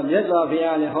အဲ့တော့မြတ်စွာဘု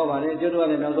ရားလည်းဟောပါတယ်ကျွတ်တို့က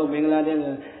လည်းနောက်ဆုံးမင်္ဂလာတဲ့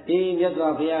အေးမြတ်စွာ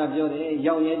ဘုရားပြောတယ်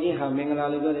ရောင်ရဲခြင်းဟာမင်္ဂလာ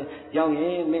လို့ပြောတယ်ရောင်ရဲ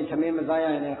မင်းသမင်းမသားရ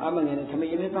ရင်အာမငယ်နဲ့သမ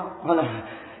င်းလေးတော့ဟုတ်လား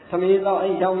သမင်းတော့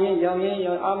အဲ့ရောင်ရဲ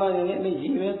အာမငယ်နဲ့မင်းရ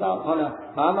ည်ရွယ်တော့ဟုတ်လား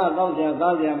ဘာမှတောက်စရာ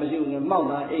သားစရာမရှိဘူးလေမောက်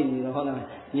တာအိတ်နေတော့ဟုတ်လား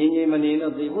ငြိမ်ငြိမ်မနေ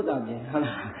လို့သေဖို့တာပြင်ဟုတ်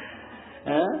လား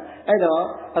အဲ့တော့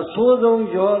အဆိုးဆုံး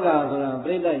ယောဂဆိုတာ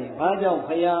ပြိဿကြီးဘာကြောင့်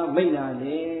ဘုရားမိန့်တာ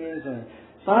လဲဆိုရင်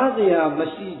သားစရာမ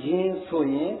ရှိခြင်းဆို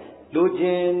ရင်လူချ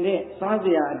င်းနဲ့စားစ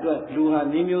ရာအတွက်လူဟာ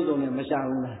မျိုးစုံနဲ့မရှာ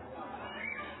ဘူးလား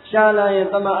ရှာလာရင်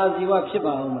တမအာဇီဝဖြစ်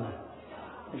ပါဦးမလား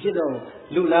မဖြစ်တော့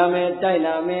လူလာမယ်တိုက်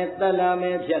လာမယ်တတ်လာမ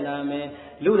ယ်ဖြတ်လာမယ်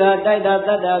လူသာတိုက်တာတ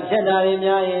တ်တာဖြတ်တာတွေ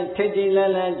များရင်ထိတ်ထိတ်လ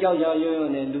န့်လန့်ကြောက်ကြောက်ရွံ့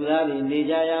ရွံ့နဲ့လူသားတွေနေ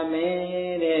ကြရမ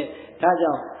ယ်တဲ့ဒါ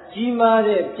ကြောင့်ကြီးမား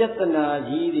တဲ့ပြဿနာ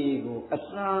ကြီးတွေကိုအ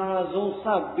စားဆုံးစ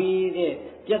ပြီးတဲ့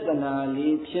ပြဿနာ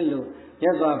လေးဖြစ်လို့မြ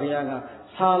တ်စွာဘုရားက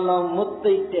ဆာလောင်မုတ်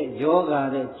သိပ်တဲ့ယောဂါ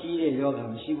တဲ့ကြီးတဲ့ယောဂါ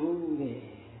မရှိဘူးတဲ့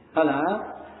ဟုတ်လား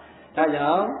ဒါ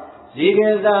ကြောင့်ဇိကေ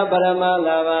သပရမ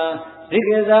လာဘာဇိ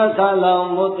ကေသဆာလောင်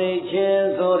မုတ်သိပ်ခြင်း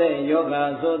ဆိုတဲ့ယောဂါ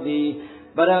ဆိုသည်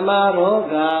ပရမ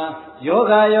ရော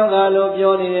ဂါယောဂါလို့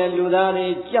ပြောနေတဲ့လူသားတွေ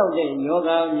ကြောက်တဲ့ယော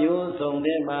ဂါမျိုးစုံ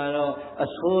တဲ့မှာတော့အ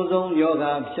ဆိုးဆုံးယော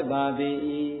ဂါဖြစ်ပါ၏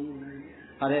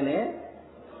ဟုတ်တယ်လေ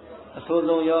အဆိုး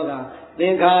ဆုံးယောဂါသ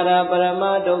င်္ခါရပရမ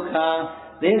ဒုက္ခ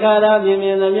သင်္ခါရမြ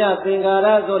င်သမျှသင်္ခါရ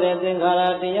ဆိုတဲ့သင်္ခါရ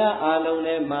တရားအလုံး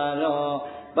နဲ့မှာတော့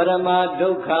ပရမဒု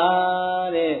က္ခ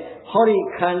တဲ့ဟောဒီ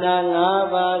ခန္ဓာ၅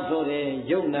ပါးဆိုတဲ့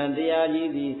ယုတ်နံတရား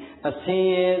ကြီးသည်အဆင်း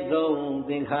ရဲဆုံးသ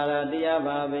င်္ခါရတရား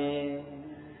ပါပဲ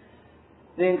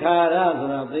သင်္ခါရဆို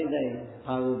တာပြိဿရဲ့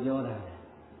ဘာကိုပြောတာလဲ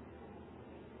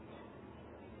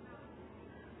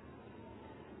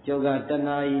ကျုပ်ကတ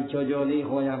ဏှာကြီးကြော်လေး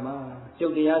ဟောရမှာကျု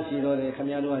ပ်တရားရှိတော့တယ်ခမ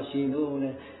ည်းတော်ကရှိလို့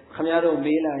လေခမည်းတော်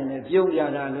မေးလိုက်ရင်ပြုံးကြ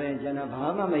တာလွယ်ကျန်တာဘာ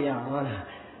မှမရဟုတ်လား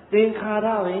သင်္ခါရ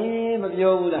ပဲမ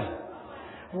ပြောဘူးလား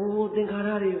ဟိုသင်္ခါရ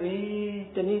တွေပဲ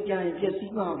တနည်းကြရင်ပြည့်စ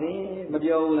ည်မှာပဲမ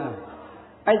ပြောဘူးလား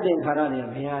အဲ့သင်္ခါရတွေက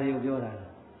ဘယ်ဟာတွေကိုပြောတာလဲ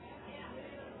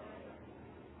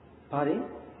ဘာတွေ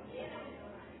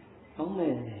ဟုတ်မ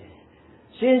ယ်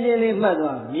ရှင်းရှင်းလေးမှတ်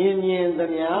သွားမြင်သ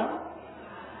မျှ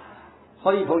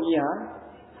ဟောဒီဘုန်းကြီးဟာ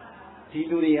ဒီ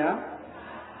လူတွေဟာ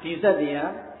ဒီစက်တွေဟာ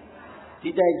ဒီ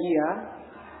တိုက်ကြီးက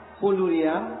ဟိုလူတွေက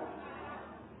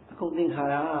အခုသင်္ခါ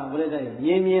ရဘယ်လိုလဲမြ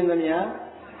င်သမျှ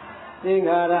သင်္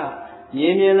ခါရမြ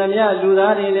င်သမျှလူ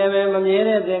သားတွေလည်းပဲမမြဲ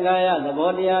တဲ့သင်္ခါရသဘော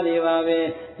တရားတွေပါပဲ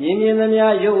မြင်သမျှ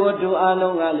ရုပ်ဝတ္ထုအ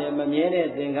လုံးကလည်းမမြဲတဲ့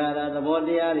သင်္ခါရသဘောတ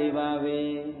ရားတွေပါပဲ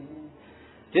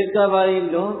Discovery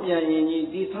လုံးပြန်ရင်ကြီး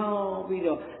တည်ဆောက်ပြီး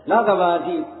တော့လကဘာ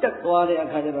တိတက်သွားတဲ့အ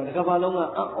ခါကျတော့ဒီကဘာလုံးက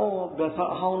အော်ဘယ်ဆော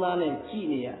က်အဟောင်းသားနဲ့ကြည်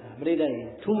နေရတာပြိတ္တရေ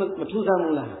ထူးမထူးဆန်း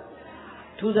ဘူးလား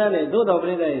ထူးဆန်းတယ်သို့တော်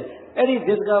ပြိတ္တရေအဲ့ဒီ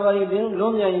Discovery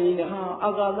လုံးပြန်ရင်ကြီးဟာအာ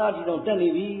ကာသအထိတော့တက်နေ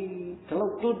ပြီဒါ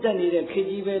လို့တိုးတက်နေတဲ့ခေ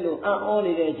ကြီးပဲလို့အော်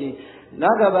နေတဲ့အချိန်လ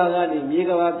ကဘာကနေမြေ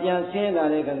ကဘာပြန်ဆင်းလာ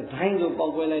တဲ့အခါဒိုင်းကိုပေါ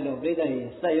က်ကွဲလိုက်တော့ပြိတ္တရေ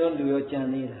စက်ရောလူရောကြံ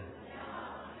နေတာ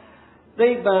သိ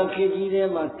ပ္ပံခေကြီးထဲ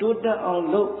မှာတိုးတက်အောင်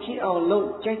လုပ်ဖြစ်အောင်လုပ်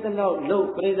ကြိုက်တဲ့နောက်လုပ်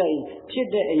ပြိဿကြီးဖြစ်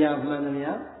တဲ့အရာမှန်သ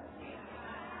မျှ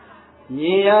မြ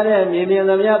င်ရတဲ့မြင်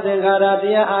သမျှသင်္ခါရတ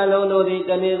ရားအလုံးတို့သည်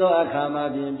တနေ့သောအခါမှာ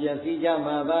ပြင်ပျက်စီးကြ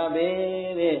မှာပါပဲ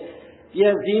တဲ့ပျ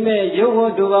က်စီးမဲ့ရုပ်ဝ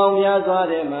တ္ထုပေါင်းများစွာ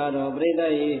တဲ့မှာတော့ပြိဿ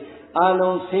ကြီးအ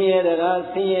လုံးဆင်းရဲတဲ့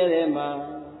ဆင်းရဲတဲ့မှာ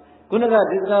ခုနက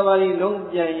ဒိသဘာဝလုံး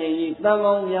ပြန်ရင်ကြီးတန်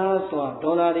ပေါင်းများစွာ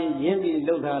ဒေါ်လာတွေရင်းပြီး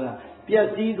လှုပ်ထားတာပျက်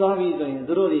စီးသွားပြီဆိုရင်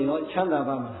တို့တွေရောချမ်းသာ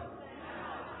ပါမှာ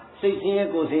စိတ်ဆင်းရဲ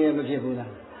ကိုယ်ဆင်းရဲမဖြစ်ဘူး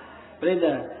လားပြိတ္တ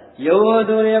ယောဝတ္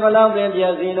ထုတွေဘလောက်ပဲပြ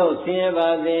ည့်စည်လို့ဆင်းရဲပါ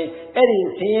စေအဲ့ဒီ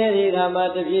ဆင်းရဲတွေကမှ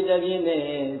တပြည့်တပြည့်နဲ့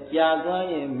ကြာသွား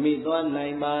ရင်မိသွားနို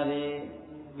င်ပါတယ်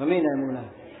မမိနိုင်ဘူးလား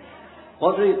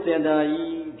ဟောတိစင်တာ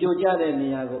ကြီးပြိုကျတဲ့နေ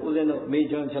ရာကိုဦးဇင်းတို့အမေ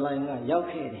ချွန်ချလိုင်းကရောက်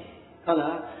ခဲ့တယ်ဟုတ်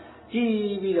လားကြည်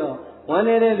ပြီးတော့ဝမ်း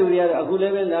နေတဲ့လူတွေကတော့အခုလ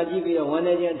ည်းပဲလာကြည့်ပြီးတော့ဝမ်း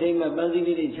နေခြင်းအထိမ်းမှပန်းစည်း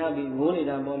လေးတွေချပြီးငိုးနေ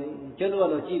တာပေါ့လေကျွတ်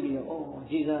တော့ကြည့်ပြီးတော့အော်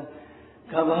ကြည်စား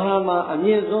ကဘာမှာအမြ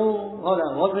င့်ဆုံးဟုတ်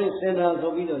လား World Trade Center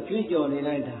ဆိုပြီးတော့ကျွေးကြော်နေ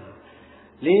လိုက်တာ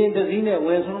လင်းတစည်းနဲ့ဝ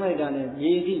င်ဆောင်လိုက်တာနဲ့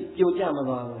မြေကြီးပြိုကျမ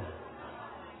သွားဘူး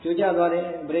ပြိုကျသွားတယ်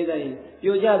ပြိဿကြီး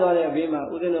ပြိုကျသွားတဲ့အဘေးမှာ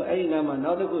ဦးဇင်းတို့အဲ့ဒီနားမှာ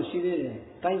နောက်တစ်ခုရှိသေးတယ်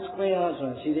Times Square ဆို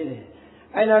တာရှိသေးတယ်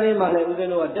အဲ့နားလေးမှာလည်းဦးဇ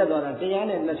င်းတို့ကတက်သွားတာတရား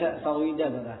နဲ့နှစ်ချက်အဆောင်ကြီးတ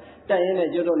က်သွားတာတက်ရင်းနဲ့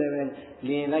ကျွတ်တော့လည်းပဲလ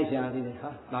င်းလိုက်ရှာသေးတယ်ဟာ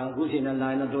ငါအခုချိန်နဲ့လာ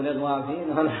ရင်တော့တို့လည်းသွားပြီ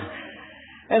ဟုတ်လား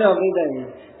အဲ့တော့ပြိဿ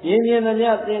ကြီးမြင်သမျှ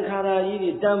သင်္ခါရကြီး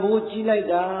တွေတန်ဖိုးကြီးလိုက်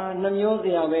တာနှမျောစ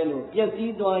ရာပဲလို့ပျက်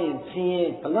စီးသွားရင်ဆင်းရဲ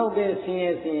ဘလောက်ပဲဆင်း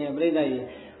ရဲပြိဿကြီး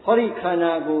ဟောဒီခန္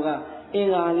ဓာကိုယ်ကအ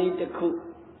င်္ဂါလေးတစ်ခု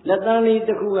လက်တန်းလေးတ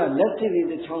စ်ခုကလက်ထစ်လေး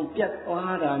တစ်ချောင်းပြတ်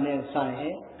သွားတာနဲ့ဆိုင်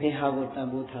ရဲ့ဘယ်ဟာကိုတန်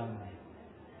ဖိုးထားမလဲ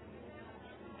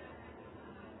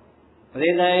ပြိ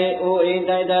ဿကြီးအိုးအိမ်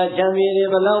တိုက်တာချမ်းမြေတွေ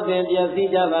ဘလောက်ပင်ပျက်စီး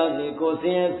ကြပါစေကိုယ်ဆ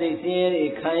င်းရဲစိတ်ဆင်းရဲတွေ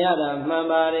ခံရတာမှန်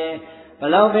ပါတယ်ဘ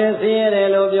လောက်ပင်ဆင်းရဲတယ်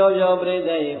လို့ပြောပြိဿ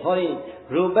ကြီးဟောဒီ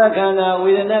ရူပခန္ဓာ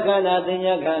ဝေဒနာခန္ဓာသင်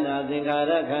ညာခန္ဓာသင်္ခါ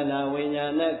ရခန္ဓာဝိညာ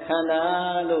ဏခန္ဓာ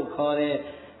လို့ခေါ်တဲ့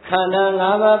ခန္ဓာ၅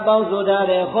ပါးပေါင်းစုထား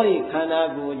တဲ့ဟောဒီခန္ဓာ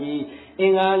ကိုယ်ကြီးအ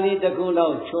င်္ဂါလေးတစ်ခုလော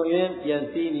က်ချွတ်ယွင်းပျက်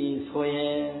စီးပြီးဆိုရ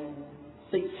င်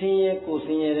စိတ်ဆင်းရဲကိုယ်ဆ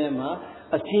င်းရဲတဲ့မှာ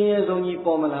အဆင်းရဲဆုံးကြီး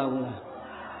ပေါ်မလာဘူးလား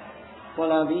ပေါ်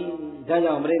လာပြီဒါ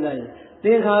ကြောင့်ပြိဿကြီးသ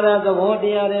င်္ခါရသဘောတ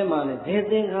ရားထဲမှာလည်းဒီ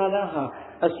သင်္ခါရဟာ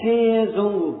အဆင်းရဲ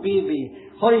ဆုံးကိုပြီးပြီး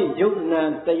ဟောဒီယုတ်နံ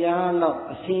တရားလောက်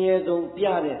အဆင်းရဲဆုံးပြ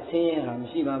တဲ့ဆင်းရဲဟာမ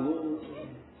ရှိပါဘူး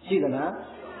ရှိသလား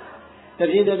တ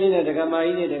ပြင်းနဲ့ဒကမာ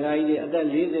ကြီးတွေဒကာကြီးတွေအသက်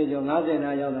40ကျော်50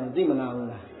နာရောက်တာသိမလားဘူး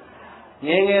လားင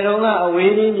ယ်ငယ်တုန်းကအ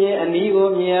ဝေးကြီးမြင်အနီးကို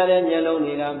မြင်ရတဲ့မျက်လုံး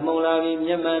တွေကမှုံလာပြီး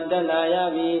မျက်မှန်တက်လာရ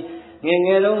ပြီးငယ်င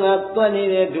ယ်တုန်းကတွက်နေ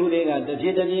တဲ့ဒုတွေကတပြ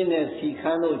င်းနဲ့စီခ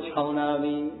မ်းလို့ခြောင်လာ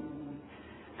ပြီး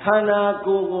ခန္ဓာ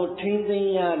ကိုယ်ကိုထိမ့်သိ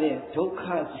မ်းရတဲ့ဒုက္ခ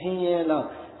ဆင်းရဲလောက်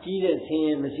ကြီးတဲ့ဆင်း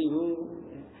ရဲမရှိဘူး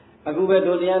အခုပဲ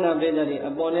ဒုတရားနာပြည့်တယ်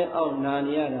အပေါ်နဲ့အောက်နာ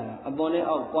နေရတာအပေါ်နဲ့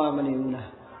အောက်ကွာမနေဘူးလား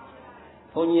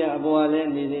ဘုန်းကြီးကအပေါ်ကလည်း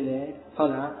နေသေးတယ်ဟု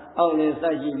တ်လားအောက်လည်း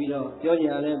စိုက်ကြည့်ပြီးတော့ပြောကြ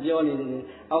ရလည်းပြောနေသေးတယ်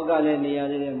အောက်ကလည်းနေရ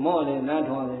သေးတယ်မော့လည်းနား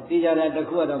ထောင်တယ်သိကြတဲ့တစ်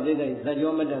ခုကတော့ပြည့်တယ်ဇက်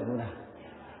ကြောမတက်ဘူးလား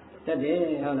တက်တယ်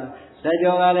ဟုတ်လားဇက်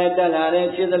ကြောကလည်းတက်လာတယ်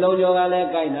ခြေစလုံးကြောကလည်း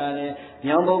ကိုက်လာတယ်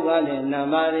မြောင်းဘုတ်ကလည်းနာ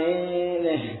ပါတယ်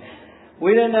တဲ့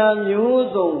ဝေဒနာမျိုး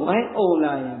စုံဝိုင်းအုံ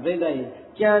လာရင်ပြည့်တယ်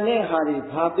ကြံတဲ့ဟာတွေ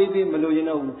ဘာပေးမလို့ရင်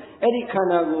တော့ဘူးအဲ့ဒီခန္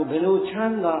ဓာကိုဘယ်လိုချ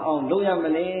မ်းသာအောင်လုပ်ရမ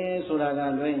လဲဆိုတာက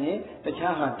လွဲရင်တ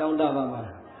ခြားဟာတောင်းတပါမှာ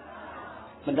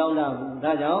မတောင်းတဘူး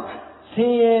ဒါကြောင့်ဆ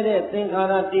င်းရဲတဲ့သင်္ခါ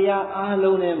ရတရားအား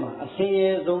လုံးထဲမှာအဆင်း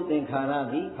ရဲဆုံးသင်္ခါရ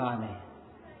သည်ဘာလဲ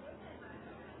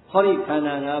ဟောဒီခန္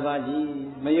ဓာ၅ပါးကြီး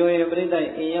မယုံရင်ပြိဿ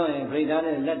အိမ်ရောက်ရင်ပြိဿ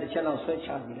နဲ့လက်တစ်ချက်လောက်ဆွဲချ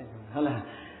ပြီးလိုက်ဟုတ်လား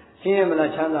ဆင်းရဲမ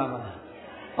လားချမ်းသာမလား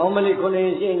အောင်မလေးကို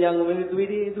လေးရှင်းကြံကိုမလေးသွေး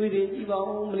တွေကြည့်ပါ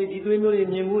ဦးမလေးဒီသွေးမျိုးတွေ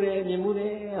မြင်မှုတယ်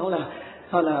ဟုတ်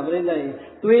လားပြိဿကြီး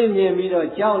သွေးမြင်ပြီးတော့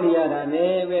ကြောက်နေရတာ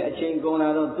နဲ့ပဲအချိန်ကုန်လာ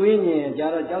တော့သွေးမြင်ကြ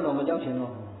တော့ကြောက်တော့မကြောက်ချင်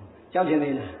တော့ကြောက်ချင်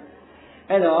သေးလား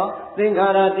အဲ့တော့သင်္ခါ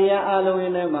ရတရားအလုံး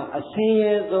ရဲ့ထဲမှာအဆင်း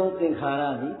ရဲဆုံးသင်္ခါရ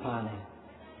သည်ဘာလဲ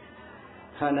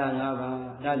ခန္ဓာ၅ပါး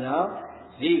ဒါကြောင့်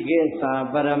ဇိကေသာ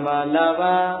ပရမလာဘ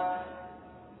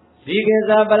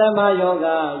Dikesa Parama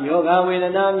Yoga, Yoga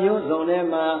Vedana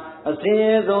Musonema, a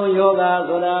Sezo Yoga,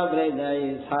 Zola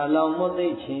Breda, Salam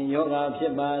Mutichin, Yoga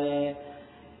Pibare,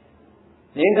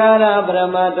 Dingara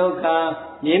Brahma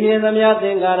Doka, Yimyamya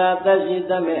Dingara,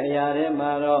 Tajita Mayare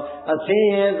Maro, a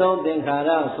Sezo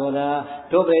Dingara Sola,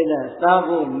 Tobreda,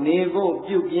 Sabu, Nivu,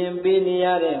 Pukin,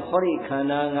 Biniare,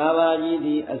 Horikana,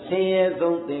 Navaji, a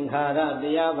Sezo Dingara,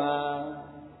 Diaba.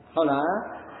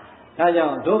 Hola. ဒါကြော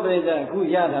င့်ဒုပရိသတ်အခု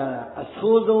ရတာအ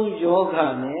ဆိုးဆုံးယောဂ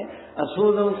နဲ့အ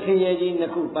ဆိုးဆုံးဆင်းရဲကြီးနှ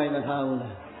စ်ခုပိုင်မထားဘူး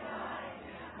လား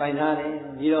ပိုင်ထားတယ်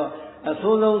ပြီးတော့အ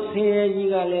ဆိုးဆုံးဆင်းရဲကြီး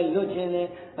ကလည်းလွတ်ခြင်းနဲ့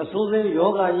အဆိုးဆုံးယော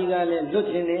ဂကြီးကလည်းလွတ်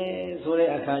ခြင်းနဲ့ဆိုတဲ့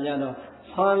အခါကျတော့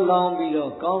ဆန်းလောင်းပြီး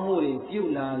တော့ကောင်းမှုတွေပြု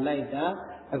လာလိုက်တာ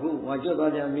အခုဝါကျွတ်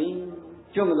သွားကြပြီ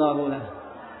ကျွတ်မသွားဘူးလား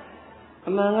အ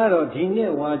မှန်ကတော့ဒီ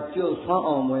နေ့ဝါကျွတ်ဆွမ်း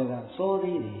အောင်ပွဲကစော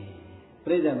သေးတယ်ပ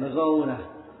ရိသတ်မစောဘူးလား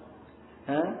ဟ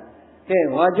မ်ကဲ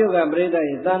ဝါကျွတ်ကပရိသတ်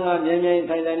ကြီးတန်ခါမြဲမြဲ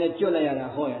ထိုင်နဲ့ကျွတ်လိုက်ရတာ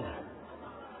ဟောရ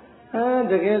လား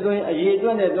တကယ်ဆိုရင်အရေးအတွ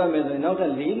က်နဲ့တွက်မယ်ဆိုရင်နောက်ထ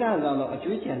ပ်၄လသာတော့အ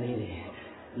ကျွေးချန်နေတယ်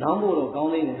လောင်းဖို့တော့ကော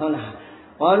င်းသေးတယ်ဟုတ်လား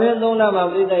ဝါရင်း၃လမှာ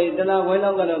ပရိသတ်ကြီးတလခွဲ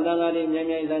လောက်ကတော့တန်ခါလေးမြဲ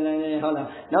မြဲထိုင်နေဟုတ်လား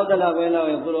နောက်တလခွဲလောက်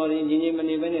ရဲ့ကိုတော်ကြီးညီညီမ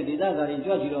နေပဲနဲ့ဒီသစာကြီး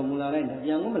ကြွချီတော်မူလာလိုက်တယ်ပြ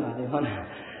န်ကုန်မလာသေးဟုတ်လား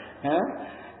ဟမ်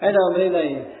အဲ့တော့ပြိဿ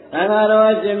ကြီးသံဃာတော်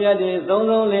အရှင်မြတ်တွေသုံး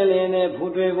လုံးလင်းလင်းနဲ့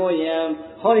ဖူးထွေးဖို့ရန်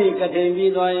ဟောဒီကထိန်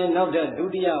ပြီးသွားရင်နောက်ထပ်ဒု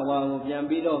တိယဝါကိုပြန်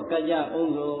ပြီးတော့ကကြအော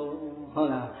င်လို့ဟုတ်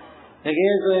လားတက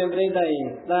ယ်ဆိုရင်ပြိဿကြီး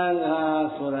သံဃာ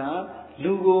ဆိုတာ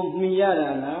လူကိုမှီရတာ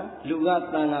လားလူက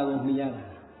သံဃာကိုမှီရတာ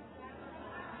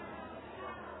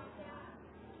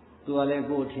သူကလည်း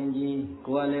ကိုယ်ထင်ကြီး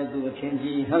ကိုယ်ကလည်းသူအထင်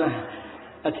ကြီးဟုတ်လား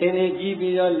အထင်ကြီးကြီး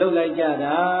ပြီးတော့လှုပ်လိုက်ကြ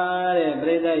တာတဲ့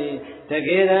ပြိဿကြီးတက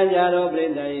ယ်တမ်းကြတော့ပြိဿ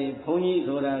ကြီးဘုန်းကြီး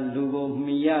ဆိုတာလူကို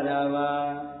မှီရတာပါ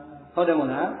ဟုတ်တယ်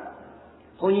မို့လား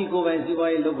ဘုန်းကြီးကိုယ်ပိုင်စီးပွား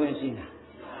ရေးလုပ်ခွင့်ရှိတာ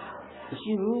မ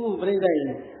ရှိဘူးပြိဿကြီး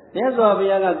မြတ်စွာဘု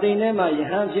ရားကတိမ်ထဲမှာယ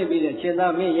ဟန်ဖြစ်ပြီးတဲ့ခြေ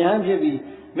သားမင်းယဟန်ဖြစ်ပြီး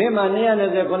မင်းမှာ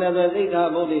229သိက္ခာ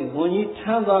ပုဒ်တွေဝန်ကြီးထ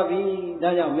မ်းသွားပြီဒါ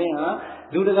ကြောင့်မင်းဟာ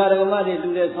လူတကာဓမ္မတွေလူ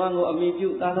တဲ့ဆွမ်းကိုအမိပြု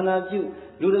သာသနာပြု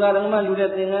လူတကာဓမ္မလူတဲ့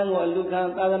သင်္ကန်းကိုအလူခံ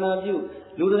သာသနာပြု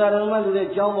လူတကာဓမ္မလူတဲ့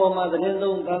ကျောင်းပေါ်မှာသတင်း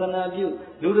သုံးသာသနာပြု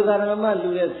လူတကာဓမ္မလူ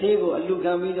တဲ့ဆေးကိုအလူ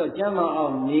ခံပြီးတော့ကျမ်းမာအော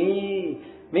င်နေ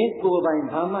မင်းကိုယ်ပိုင်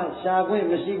ဘာမှရှာခွင့်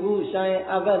မရှိဘူးရှာရင်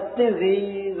အဘတ်တင့်စေ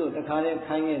လို့တခါလဲ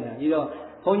ခိုင်းခဲ့တာပြီးတော့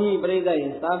ဘုန်းကြီးပြိဿရ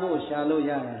င်စားဖို့ရှာလို့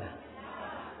ရတာ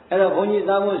အဲ့တော့ဘုန်းကြီး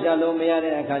စားဖို့ရှာလို့မရ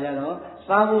တဲ့အခါကျတော့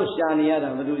စားဖို့ရှာနေရတာ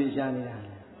ဘယ်သူတွေရှာနေတာ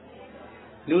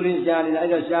လူတွေရှာနေတာအဲ့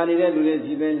တော့ရှာနေတဲ့လူတွေ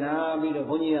ကြီးပဲလာပြီးတော့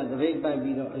ဘုန်းကြီးကသပိတ်ပိုက်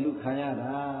ပြီးတော့အလူခံရ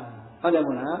တာဟုတ်တယ်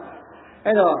မို့လား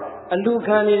အဲ့တော့အလူ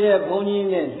ခံနေတဲ့ဘုန်းကြီး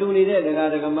နဲ့လှူနေတဲ့ဒကာ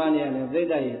ဒကမနဲ့လည်းသိ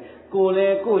တဲ့ရင်ကိုယ်လ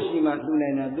ည်းကိုယ်ရှိမှလှူနို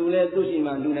င်တာသူလည်းသူ့ရှိ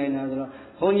မှလှူနိုင်တာဆိုတော့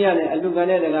ဘုန်းကြီးကလည်းအလူခံ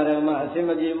တဲ့ဒကာဒကမအစင်မ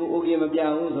ပြေဘူးအိုကေမပြ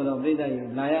ဘူးဆိုတော့သိတဲ့ရင်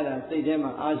လာရတာစိတ်ထဲ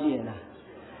မှာအားရှိရလား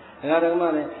ဒကာဒကမ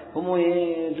လည်းဘုံဘုံရင်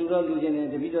လူတော့လူချင်းနဲ့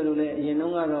တပည့်တော်တို့လည်းအရင်တု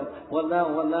န်းကတော့ဝတ်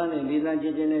သားနဲ့လေးစားချ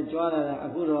င်းချင်းနဲ့ကြွားလာတာအ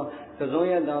ခုတော့ကစုံ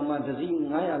ရတောင်မှတစ်စီး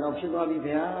900လောက်ဖြစ်သွားပြီ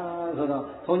ဗျာဆိုတော့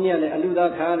ဘုန်းကြီးကလည်းအလူ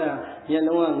သားခါတာည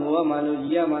လုံးကငိုရမှလို့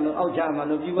ကြီးရမှလို့အောက်ချမှ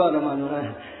လို့ပြပတော့မှလို့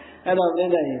အဲ့တော့သိ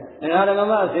တဲ့ရင်ဒကာဒက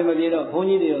မအစင်မပြေတော့ဘုန်း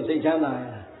ကြီးတွေရောစိတ်ချမ်းသာရ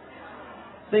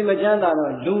စိတ်မချမ်းသာ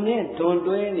တော့လူနဲ့ဒွန်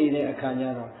တွဲနေတဲ့အခါကျ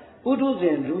တော့ပုထုဇ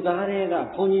ဉ်လူသားတွေက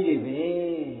ဘုန်းကြီးတွေပဲ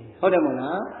ဟုတ်တယ်မဟုတ်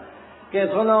လားကဲ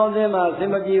ဆွမ်းတော်အသင်းမှာအစ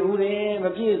င်မပြေဘူးလေမ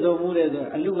ပြည့်စုံဘူးလေဆို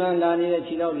အလူခံလာနေတဲ့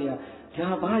ခြေတော်တွေကဒါ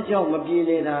ဘာကြောင့်မပြေ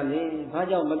လေတာလဲဘာ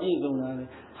ကြောင့်မပြည့်စုံတာလဲ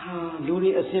ဟာလူ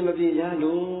တွေအစင်မပြေကြ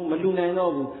လို့မလူနိုင်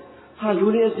တော့ဘူးဟာလူ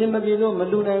တွေအစင်မပြေလို့မ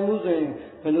လူနိုင်ဘူးဆိုရင်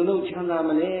ဘယ်လိုလုပ်ချမ်းသာ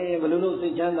မလဲဘယ်လိုလုပ်စိ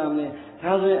တ်ချမ်းသာမလဲ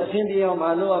ဒါဆိုရင်အစင်ပြေအောင်မ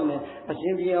လုပ်ရမလဲအစ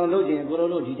င်ပြေအောင်လုပ်ရင်ကိုတော်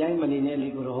တို့ဒီတိုင်းမနေနဲ့လေ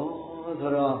ကိုတော်ဆို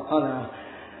တော့ဟုတ်လား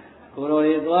ကိုတော်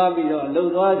တွေသွားပြီးတော့လှု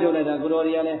ပ်သွားကြလိုက်တာကိုတော်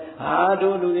တွေကလည်းဟာ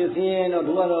တို့လူတွေဆင်းရဲတော့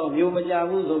တို့ကတော့မျိုးမကြ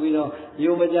ဘူးဆိုပြီးတော့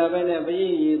မျိုးမကြပဲနဲ့ပရိ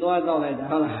ရေသွားတောက်လိုက်တာ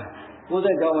ဟုတ်လား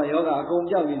96မှာယောဂအကုန်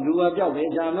ပြောက်ပြီးလူကပြောက်တယ်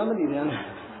ရှားမှမသိဘူးဟမ်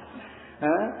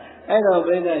အဲ့တော့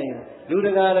ပြိဿရင်လူတ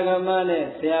ကာဒကမနဲ့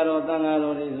ဆရာတော်တန်ဃာ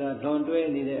တော်တွေဆိုတာဒွန်တွဲ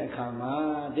နေတဲ့အခါမှာ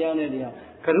တရားနဲ့တရား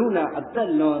ကရုဏာအသက်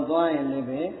လွန်သွားရင်လည်း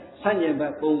ပဲဆန့်ကျင်ဘ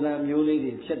က်ပုံစံမျိုးလေး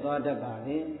တွေဖြစ်သွားတတ်ပါ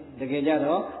လေတကယ်ကြ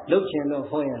တော့လှုပ်ချင်လို့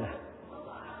ဟောရလား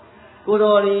ကို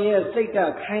တော်ရီရဲ့စိတ်က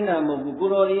ခိုင်းတာမဟုတ်ဘူးကို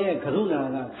တော်ရီရဲ့ကရုဏာ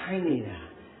ကခိုင်းနေတာ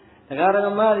ဒကာဒက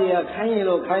မတွေကခိုင်းရင်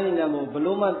လို့ခိုင်းနေတာမဟုတ်ဘ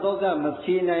လို့မှသောကမ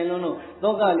ဖြေနိုင်လို့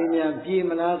သောကလေးများပြေ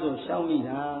မလားဆိုရှောင်းမိ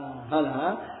တာဟုတ်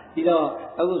လားဒီတော့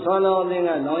အခုဆွမ်းလောင်းအသင်းက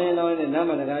လောင်းရင်နဲ့လမ်း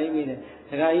မှာဒကာကြီးမိတယ်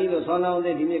ဒကာကြီးတို့ဆွမ်းလောင်းအသ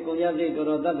င်းဒီနေ့ကုန်ရစိတ်တော်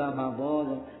တော်တတ်တာမှာပေါ့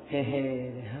ဆိုဟဲ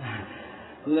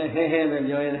သူလည်းဟဲပဲ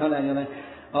ပြောရင်ဟုတ်လားညလည်း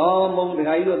မဟုတ်ဒ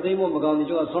ကာကြီးတို့သိဖို့မကောင်းဘူး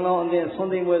ကျတော့ဆွမ်းလောင်းအသင်းဆွ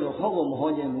မ်းသိမ်းပွဲဆိုဟောကိုမဟော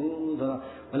ခြင်းဘူးဆိုတော့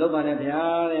မလုပ်ပါနဲ့ဗျာ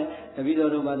တဲ့တပည့်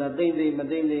တော်တို့ဘာသာသိမ့်သိမ့်မ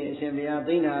သိမ့်သိအရှင်ဘုရား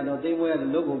သိမ့်တာတော့သိမ့်ပွဲက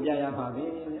တော့လုပ်ကိုပြရပါပဲ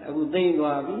အခုသိမ့်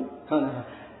သွားပြီဟုတ်လား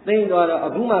သိမ့်သွားတော့အ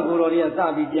ခုမှကိုတော်ကြီးကစ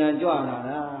ပြီးပြန်ကြွလာ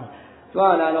တာကြွ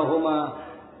လာတော့ဟိုမှာ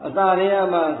Asaria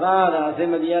ma Sara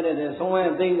Semadiade,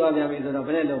 someone think of them is a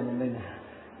Veneto.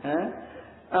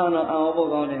 Our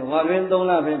book on it. Warren don't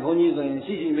laugh and ponies and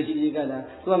Sisi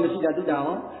Machigata, to a Machida to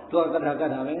down, to a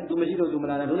Katakata, to Machito to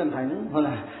Manana, to them time,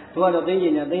 to other things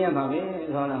in a day and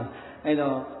Hana. I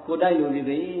know, could I do the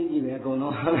day, you go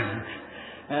no.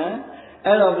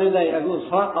 Every day I go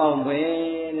swan on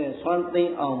way, swan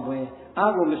thing on way.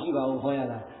 I go Mashiva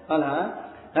Hoyala.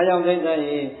 Hala, I don't think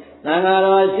I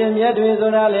Nangaro Sim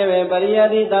Yadwizura Leve,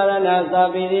 Bariadi Darana,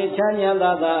 Sabiri, Chanya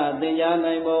Dada, the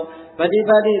Yanaibo,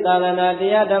 Padipadi Darana, the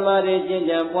Adamari,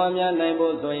 Jinja, Pamia,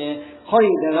 Naibo, Soye, Hoi,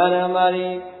 the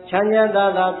Radamari, Chanya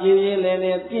Dada, Pivi,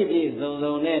 Lene, Pipi,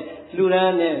 Zozone,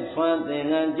 Lurane, Swan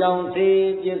Thing, and John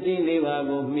C, Jesse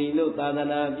Livago, Milu,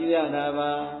 Tadana,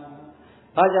 Piadava.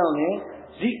 Pajone,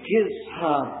 Zikis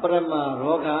Ha, Prama,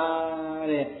 Roga,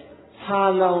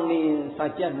 Saloni,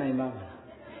 Sajat Naima.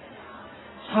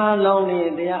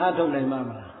 Saloni, they are out of my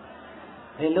mamma.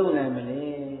 Hello,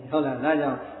 Emily. Hold on,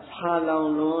 Raja.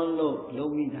 Salon,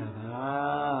 Lovida.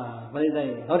 What is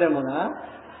it? Hold on,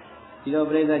 you don't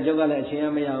bring that Joga like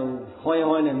Chiamia, Hoy,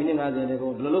 and meaning as they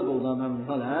go, Luluko, hold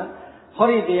on.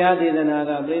 Hori the Yadi than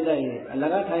Aga, Breda,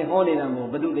 Lagatai Holinamo,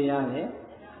 Badu the Yane.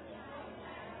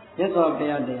 Yes, or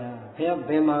Payadea, Pay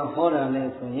Bema, Hora,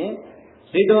 let's say.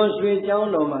 They don't switch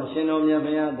down no much, Shenomia,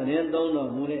 the Rendo, no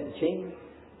Mure, chain.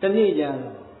 The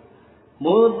Nija.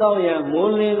 Motoya,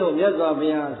 Molino,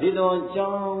 Yazabia, Zidon,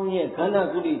 John,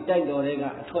 Kana Gudi, Tagorega,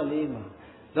 Tolima.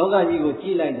 Doga, you go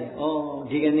Chile, oh,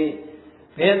 Digani.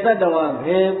 Pentadoa,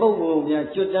 Pembo,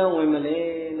 Yachuta,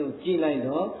 Wemele, Chile,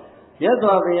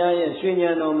 Yazabia,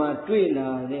 Shinya, Noma,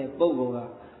 Twina, the Bogoa.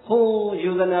 Ho,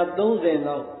 you gonna don't say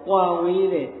no,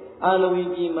 Huawei,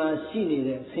 Aloijima,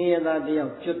 Sini, say that they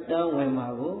have Chuta,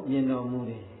 Wemago, Yeno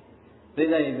Mure.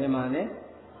 Bemane.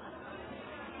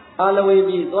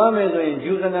 Alawi, Dhamma,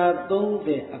 Jugana, don't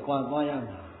say Aquabayam.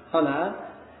 Hala,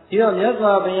 you know,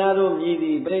 Yaswa Bayado,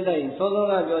 Yidi, Breda,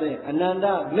 Sola,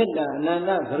 Ananda, Meda,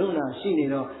 Ananda, Karuna,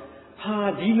 Shinino.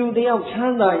 Ha, Dilu, they have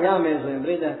Chanda Yames and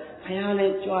Breda,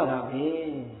 Payale Chwara,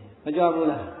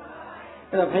 Majabula.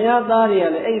 Payadari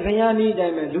and a Payani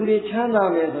diamond, Ludi Chanda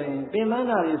Mesoin,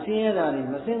 Pemana, Sierra,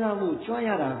 Masena,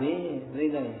 Choyara,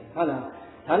 Breda, Hala,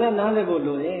 Hala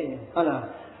Nalebu, Hala.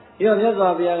 You just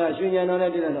have a Shunya no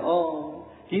oh,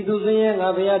 he do say,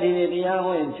 Nabiadi, the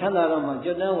Yaho and Chandarama,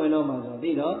 Jordan, Winoma,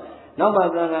 Dido,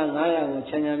 Nabazana, Naya,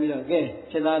 Chanamiro, Gay,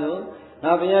 Chedado,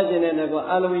 Nabiajan and the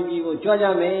Aluibigo,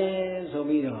 Georgia May,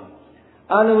 Sobido.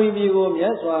 Aluibigo,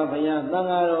 yes, Wabaya,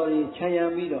 Nangaro,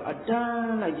 Chayamido, a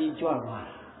tan like Java.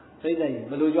 Say that,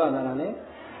 Belujuana,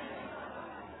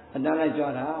 a tan like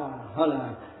Java,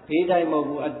 Hola, Pita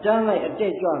Mobu, a tan like a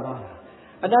dead Java.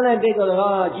 I don't take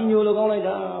a genius look like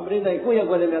that, but I go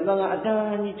over the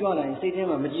Atani Jola, say him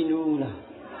a Majinula.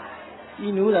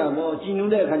 Inula, more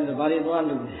Jinula kind of body one.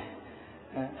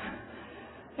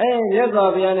 Eh, yes,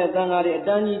 Viana Tangari,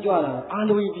 Dani Jola,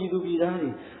 Alui to be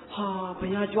Dani. Ha,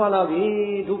 Payajola,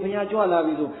 do Payajola,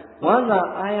 one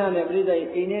I am every day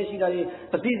in a city,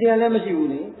 but this is a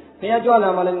lemon.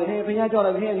 Payajola,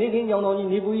 Payajola, living on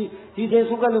Nibui, he says,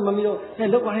 Mamilo,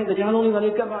 and look behind the Janoni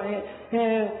Valicaba,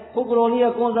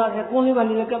 Pocoronia Conda, only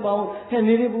Valicaba, and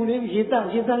Niribu,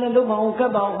 Jitan, and Loma,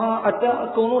 Cabao, a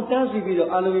Cono Tansi video,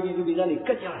 Alu to be done,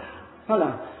 Kaja.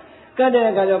 Hala.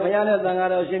 Kada Payana,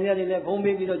 Dangara, Shemia, Home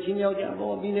Video, Chino,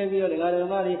 Binavio, the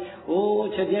Garamari, oh,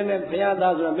 Chadema,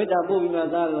 Payada, Meta, Bovima,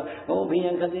 oh,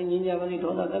 Bianca, Nina,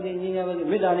 Nina,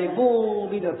 Medali, Bo,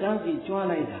 Video, Tansi,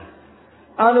 Chuanaida.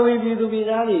 Alu to be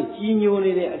done, Chino, a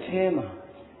Chema.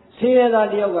 Say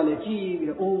that the Ogala,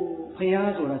 oh,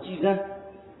 Payazo, Chisa.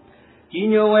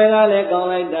 Chino, where I let go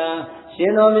like that.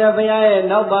 Shenomia Paya,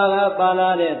 Nabala,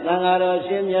 Bala, Dangara,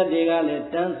 Shemia, Degale,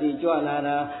 Tansi,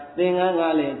 Chuanara.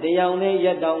 Dingale, the young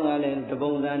lady down the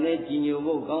Bozane, Gino,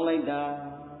 go like that.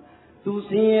 To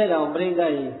see it, I'll bring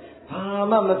that.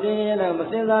 Mamma,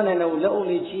 Masena, and a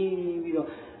lonely cheese.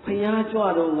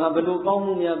 Piachuado, Nabadu,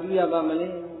 Gomia, Via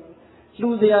Bamale.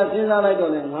 Luzia, Cesar, I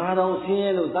don't see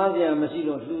it, Luzia,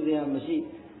 Machine,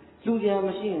 Luzia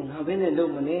machine, have been a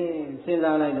lumine,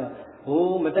 Cesar.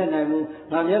 Oh, Matanamu,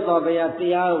 Namia,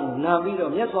 Tiao, Navido,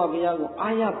 Yaso,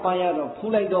 Aya Payado,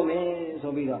 Pulai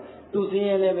so be to see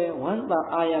a one by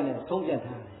iron, Tonga.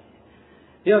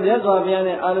 You have just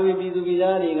Viana, Alu to be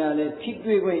Dani,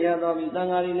 Tiku, Yadavi,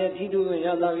 Dangari, let Titu,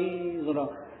 Yadavi,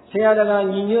 Sayada,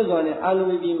 Ninos on it,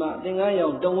 Alu Bima,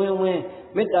 Dengayo, don't win,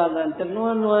 Meta, and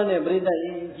one, a Breda,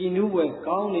 Ginu,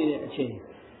 County, a chain.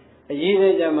 A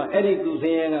year, Jama, Eric to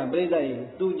Sayana,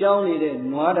 Breda, to Johnny, the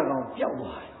Noada,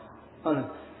 Jawa.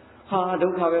 Ha,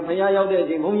 don't have a Paya,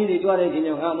 only the Juarez in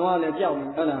your hand, one and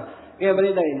Jawa,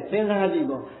 Every day, Saint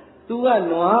Hajibo. သူက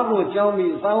နွားကိုကြောင်း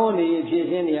ပြီးစောင်းနေဖြည့်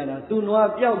ရှင်းနေရတာသူနွား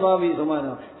ပျောက်သွားပြီဆိုမှ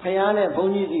တော့ဖယားနဲ့ဘု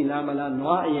န်းကြီးစီလာမလား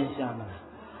နွားအရင်ရှာမလား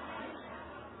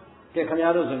ကဲခင်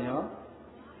ဗျားတို့ဆိုရင်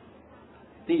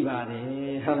သိပါတယ်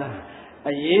ဟုတ်လား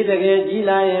အရေးတကယ်ကြီး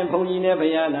လာရင်ဘုန်းကြီးနဲ့ဘု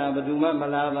ရားလာဘယ်သူမှမ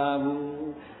လာပါဘူး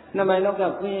နှစ်မိုင်လောက်က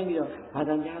ကွင်းပြီးတော့ဘာ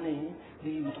သာကြားနေ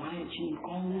ဒီမသွားတဲ့အချင်း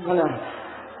ကောင်းဟုတ်လား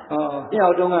တယော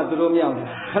က်တုန်းကသူတို့မြောက်တယ်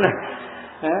ဟုတ်လား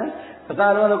အသာ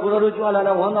တော့ကိုတို့ကြွားလာ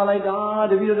တော့ဝမ်းသာလိုက်တာ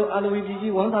တပည့်တို့အာလူဝီပြည်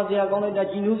ကြီးဝမ်းသာစရာကောင်းလိုက်တာ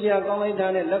ကြည်နူးစရာကောင်းလိုက်တာ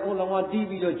နဲ့လက်ခုံလုံးဝတီး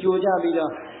ပြီးတော့ကြိုကြပြီး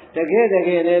တော့တကယ်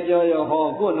လည်းပြောရောဟော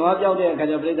ကိုနွားပြောက်တဲ့အခါ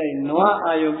ကျပြိတ္တိနွား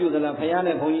အာယုံပြုသလားဖယား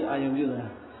နဲ့ဘုန်းကြီးအာယုံပြုသ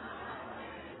လား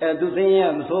သူသိရ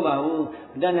င်မဆိုးပါဘူး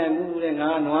တတ်နိုင်မှုတဲ့ငါ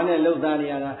နွားနဲ့လှုပ်သားနေ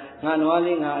ရတာငါနွား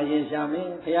လေးငါအရင်ရှာမယ်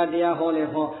ဖယားတရားဟောလေ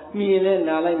ဟောမြင်လဲ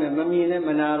နာလိုက်မယ်မမြင်လဲမ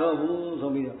နာတော့ဘူး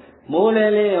ဆိုပြီးတော့မိုးလဲ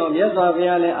လေးရောမြတ်စွာဘု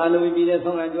ရားလည်းအာလူဝီပြည်လည်း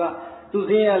ဆုံးခံကြွသူ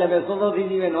သိရလည်းပဲစောစောစီး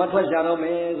စီးပဲနွားထွက်ရှာတော့မ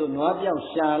ယ်ဆိုနွားပြောက်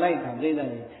ရှာလိုက်တာပြိတ္တိ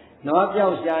နွားပြော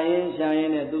က်ရှာရင်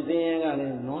နဲ့သူသိရင်ကလ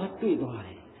ည်းနွားတွေ့သွားတ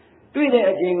ယ်တွေ့တဲ့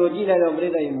အချိန်ကိုကြည့်လိုက်တော့ပြိ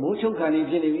တ္တိမိုးချုပ်ခံနေ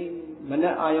ဖြစ်နေပြီမ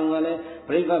နဲ့အာယုံကလည်း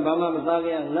ပြိဋ္ဌာဘာမှမစား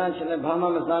ခဲ့ရလမ်းချက်လည်းဘာမှ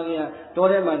မစားခဲ့ရတော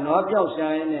ထဲမှာနွားပြောက်ရှာ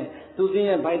ရင်းနဲ့သူသိ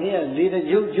ရဲ့ဗိုက်ထဲကလေတ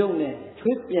ကြုတ်နဲ့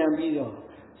ချွေးပြန်ပြီးတော့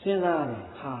စဉ်းစားတယ်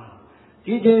ဟာ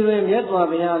ဒီချိန်တွင်မြတ်စွာ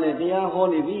ဘုရားလည်းတရားဟော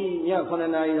နေပြီည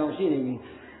9 နာရီတောင်ရှိနေပြီ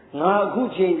ငါအခု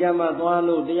ချိန်ကျမှသွား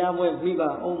လို့တရားပွဲပြီးပါ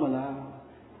အောင်မလား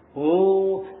ဟို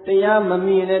တရားမ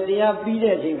မြင်နဲ့တရားပြီး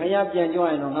တဲ့အချိန်ခရပြန်ကြွ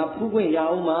ရင်တော့ငါဖူးခွင့်ရ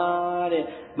အောင်ပါတဲ့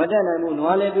မတတ်နိုင်ဘူး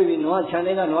နွားလည်းတွေ့ပြီနွားခြံ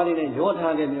ထဲကနွားတွေနဲ့ရော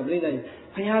ထားခဲ့ပြီးပြိတ္တိ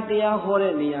ဘုရားတရားဟော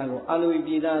တဲ့နေရာကိုအာလူဝီ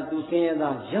ပြည်သားသူဆင်းရဲ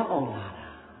သားရောက်အောင်လာတာ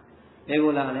ဘယ်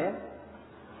ကိုလာလဲ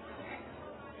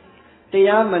တ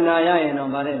ရားမနာရရင်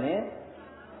တော့ဗါတဲ့လေ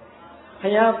ဘု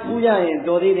ရားဖူးရရင်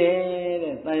တော်သေးတယ်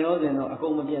တဲ့တန်ရောစဉ်တော့အကု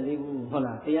န်မပြတ်သေးဘူးဟုတ်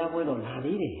လားတရားပွဲတော့လာ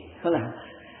သေးတယ်ဟုတ်လား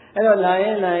အဲ့တော့လာရ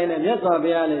င်နဲ့မြတ်စွာဘု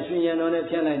ရားလည်းရှင်ရန်တော်နဲ့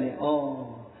ဖြတ်လိုက်တယ်ဩ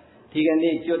ဒီက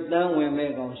နေ့ကျွတ်တန်းဝင်မဲ့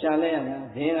ကောင်ရှာလဲရတာ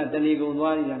ဘင်းကတဏီကုံ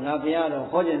သွားနေတာငါဘုရားတော့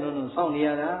ဟောကျင်လုံးလုံးစောင့်နေရ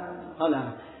တာဟုတ်လား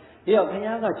ဒီတော့ဘု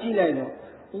ရားကကြည့်လိုက်တော့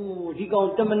ဒီကောင်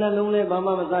တမနလုံးလဲဘာ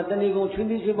မှမစားတဏီကုံချွင်း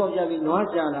ပြီးချွေးပေါက်ကြပြီးနွား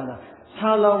ရှာလာတာဆာ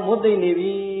လောင်မွတ်သိမ့်နေ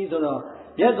ပြီဆိုတော့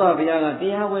မြတ်စွာဘုရားကတ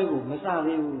ရားပွဲကိုမစ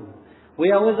သေးဘူးဝေ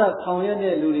ယဝိဇ္ဇခေါင်ရ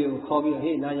တဲ့လူတွေကိုခေါ်ပြီး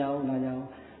ဟေ့လာကြအောင်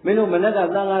မင်းတို့မနက်က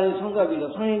သံဃာတွေဆုံးကပ်ပြီး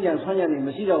တော့ဆွမ်းရင်ကြံဆွမ်းရနေမ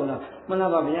ရှိတော့ဘူးလားမ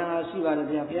လားပါဗျာရှိပါတယ်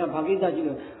ဗျာဘုရားဘာကိစ္စရှိ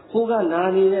လို့ဟိုကလာ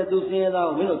နေတဲ့သူစင်းရဲသား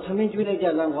ကိုမင်းတို့သမင်းကျွေးလိုက်ကြစ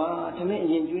မ်းကွာသမင်းအ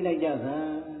ရင်ကျွေးလိုက်ကြစ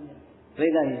မ်းပြိဿ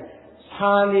ရဲ့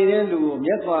ဆာနေတဲ့လူကိုမြ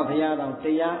တ်စွာဘုရားတော်တ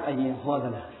ရားအရင်ဟောသ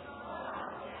လား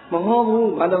မဟော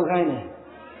ဘူးဘာလို့ခိုင်းလဲ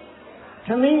သ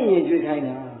မင်းအရင်ကျွေးခိုင်း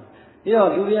တာပြီးတော့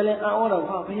လူတွေလည်းအော်တော့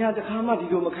ဟာဘုရားတခါမှဒီ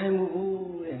လိုမခိုင်းဘူး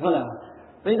တဲ့ဟုတ်လား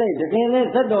ပြိဿတကယ်လဲ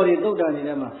ဇတ်တော်တွေသုတ်တာနေ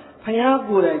တဲ့မှာဘုရား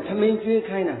ကိုယ်တိုင်သမင်းကျွေး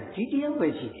ခိုင်းတာဒီတရားပဲ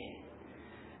ရှိတယ်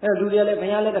အဲ့လူတွေလည်းဘု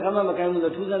ရားလည်းတခါမှမခိုင်းဘူး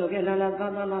ဆိုထူးဆန်းလို့ကဲလာ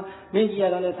မင်းကြီးရ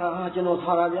တာလည်းသာဟာကျွန်တော်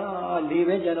သာတာဗျာလေ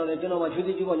ပဲကြတော့လေကျွန်တော်မှချွေး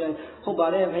သေးကျွေးပေါ့ကြဟုတ်ပါ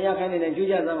တယ်ဘုရားခိုင်းနေတယ်ကျွေး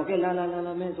ကြသားမကဲလာ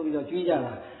မင်းဆိုပြီးတော့ကျွေးကြ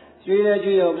တာကျွေး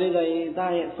ရောပြိဿရေ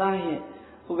သားရဲ့စားရဲ့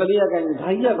ဟိုကလေးကခိုင်းဘာ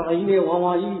ကြီးနဲ့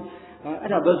ဝါကြီးအဲ့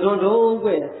ဒါပဇွန်တို့ကွ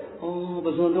ပ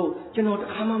ဇွန်တို့ကျွန်တော်တ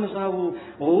ခါမှမစားဘူး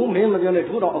ဟိုမင်းမပြောနဲ့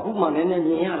ထိုးတော့အခုမှနည်းနည်း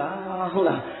မြင်ရတာဟုတ်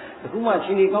လားအခုမှချ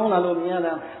င်းကြီးကောင်းလာလို့မြင်ရ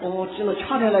တာကျွန်တော်ချ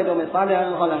ထည့်လိုက်တော့မယ်စားတယ်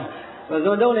ဟုတ်လားပ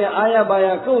ဇွန်တို့လည်းအာရပါရ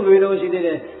ကုတ်လွေတော့ရှိသေးတ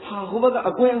ယ်ဟာဟိုဘက်က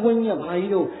အကွင်းကြီးကဘာ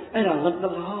ကြီးတို့အဲ့ဒါငတ်တ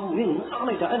လောင်းမင်းအား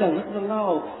လိုက်တာအဲ့ဒါငတ်တလော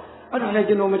င်းအဲ့ဒါလည်း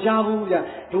ကျွန်တော်မကြားဘူးဗျ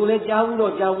တို့လည်းကြားဘူး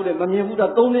တယ်မမြင်ဘူး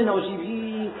တော့3နှစ်လောက်ရှိပြီ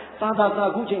စား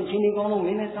အခုချင်းကြီးကောင်းလို့မ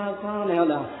င်းလည်းစားနေဟုတ်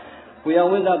လားဝေယ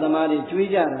ဝိဇ္ဇသမားတွေကျွေး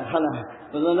ကြတာဟုတ်လား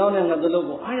ပဇွန်တော်နဲ့ငါတို့လို့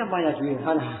ကိုအာရပါရကျွေး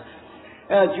ဟုတ်လား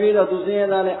အဲကျွေးတော့သူစင်းရ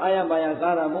သားနဲ့အာရပါရ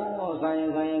စားတာမို့စားရင်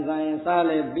စား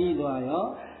လဲပြီးသွားရော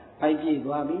ဖိုက်ပြည့်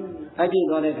သွားပြီဖိုက်ပြည့်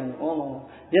သွားတဲ့အခါ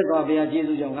မြတ်စွာဘုရားကျေး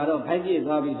ဇူးကြောင့်ငါတော့ဖိုက်ပြည့်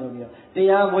သွားပြီဆိုပြီးတော့တ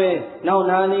ရားပွဲနောက်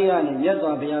နာလေးကနေမြတ်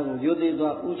စွာဘုရားကိုယုသေး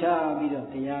သွားဥချပြီးတော့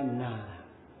တရားနာ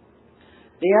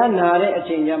တဲ့အ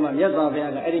ချိန်ကျမှမြတ်စွာဘု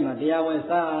ရားကအဲ့ဒီမှာတရားပွဲ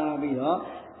စပြီးတော့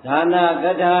ဒါနာက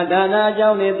ထာဒါနာကြော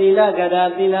င့်နေသီလကထာ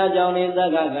သီလကြောင့်နေသက္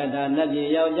ကကထာနတ်ပြည်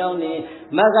ရောက်ကြောင်းနေ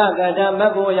မဂ္ဂကထာမဂ္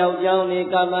ဂဖို့ရောက်ကြောင်းနေ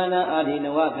ကာမနာအာရိန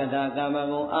ဝကထာကာမ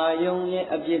ဂုဏ်အာယုံရဲ့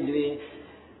အဖြစ်တွေ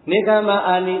နေကမ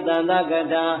အာနိတန္တက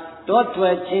ထာတောထွ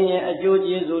က်ခြင်းရဲ့အကျိုး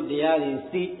ကျေးဇူးတရားတွေ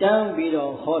စီတန်းပြီး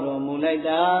တော့ဟောတော်မူလိုက်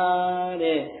တာ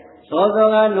တဲ့သောသော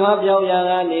ကနွားပြောင်းရာ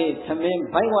ကနေသမင်း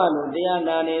ဘိုက်ဝလို့တရား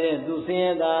နာနေတဲ့သူစင်းရ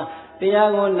တာတ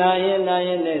ရားကိုနာရင်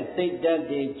နဲ့စိတ်ဓာတ်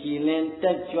တွေကြည်လင်တ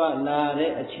က်ကြွလာ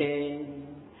တဲ့အချိန်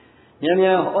မြ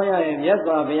န်ဟောရရင်မြတ်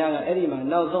စွာဘုရားကအဲ့ဒီမှာ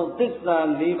နောက်ဆုံးသစ္စာ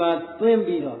၄ပါးသွင်း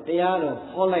ပြီးတော့တရားတော်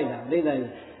ဟောလိုက်တာသိတဲ့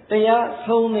တရား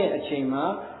ဆုံးတဲ့အချိန်မှာ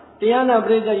တရားနာပ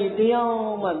ရိသတ်ကြီးတရား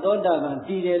မှသောတာပန်တ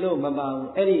ည်တယ်လို့မပါဘူး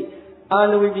အဲ့ဒီအာ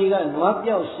လဝီကြီးကနွား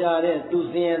ပြောက်ရှာတဲ့သူ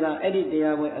စင်ရတာအဲ့ဒီတ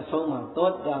ရားပွဲအဆုံးမှာသော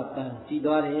တာပန်တည်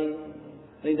သွားတယ်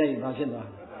ပရိသတ်ကြီးဘာဖြစ်သွား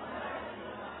လဲ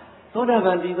သောတာပ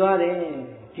န်တည်သွားတယ်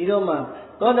ဒီတော့မှ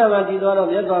သောတာပန်ကြည်သွားတော့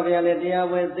မြတ်စွာဘုရားလည်းတရား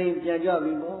ပွဲသိပြန်ကြ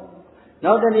ပြီပေါ့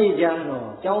နောက်တနေ့ကျတော့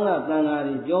ကျောင်းကသံဃာ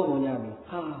တွေပြောကုန်ကြပြီ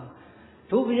ဟာ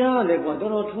တို့ဘုရားကလည်းကွာ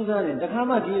တော်တော်ထူးဆန်းတယ်တခါ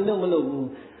မှဒီအလုပ်မလုပ်ဘူး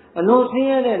အလုံးဆင်း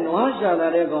ရဲတဲ့နွားရှာလာ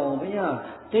တဲ့ကောင်ဘုရား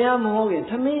တရားမဟုတ်ရင်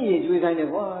သမင်းရည်ကျွေးခိုင်းတယ်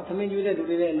ကွာသမင်းကျွေးတဲ့လူ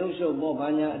တွေလည်းလှုပ်ရှုပ်ပေါ့ဘာ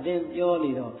ညာအတင်းပြော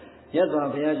နေတော့မြတ်စွာ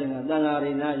ဘုရားရှင်ကသံဃာ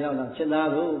တွေနားရောက်လာချက်သား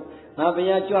တို့ငါဘု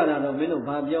ရားကြွလာတော့မင်းတို့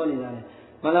ဘာပြောနေတာလဲ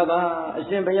မလားပါအ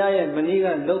ရှင်ဘုရားရဲ့မနီးက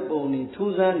လုတ်ပုံနေ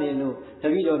ထူးဆန်းနေလို့တ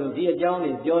ပည့်တော်တို့ဒီအကြောင်း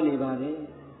တွေပြောနေပါတယ်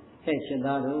ဟဲ့ချက်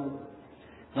သားတို့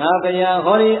ငါဘုရား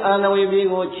ဟောဒီအာနဝိပိ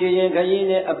ကိုခြေရင်ခရီး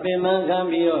နဲ့အပင်ပန်းခံ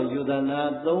ပြီးတော့ယူသနာ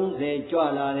30ကြွ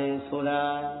လာတယ်ဆိုတာ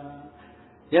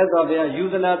မြတ်စွာဘုရားယူ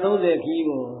သနာ30ခီး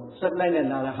ကိုစက်လိုက်နဲ့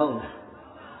လာတာဟုတ်လား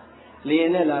လေရ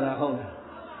င်နဲ့လာတာဟုတ်လား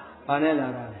ဘာနဲ့လာ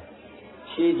တာလဲ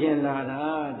ခြေချင်းလာတာ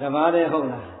တပါးတည်းဟုတ်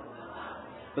လား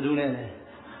ဘယ်သူနဲ့လဲ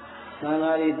သံ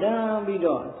ဃာတွေတန်းပြီး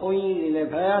တော့ဘုန်းကြီးတွေလည်း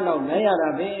ဘုရားနောက်နိုင်ရတာ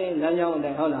ပဲလမ်းကြောင်းအ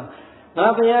တိုင်းဟုတ်လားငါ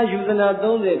ဘုရားယူသနာ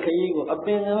30ခရီးကိုအပ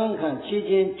င်ကန်းခံခြေ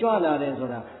ချင်းကြွလာတယ်ဆို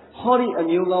တာဟောဒီအ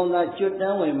မျိုးကောင်းသားကျွတ်တ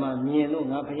န်းဝင်မှမြင်လို့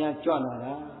ငါဘုရားကြွလာ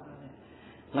တာ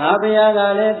ငါဘုရားက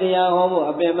လည်းတရားဟောဖို့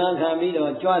အပင်ပန်းခံပြီး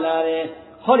တော့ကြွလာတယ်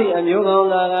ဟောဒီအမျိုးကောင်း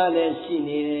သားကလည်းရှိ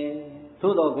နေတယ်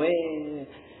သို့တော့ကွယ်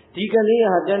ဒီကလေး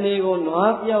ဟာတနေ့ကို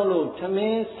နွားပြောက်လို့သမ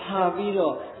င်းစာပြီး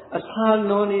တော့အစာ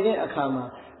လွန်နေတဲ့အခါမှာ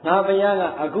ငါဘုရားက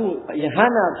အခုယဟ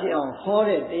န္တာဖြစ်အောင်ဟော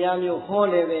တဲ့တရားမျိုးဟော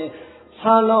တယ်ပဲ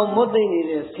ဆာလောင်မွတ်သိမ့်နေ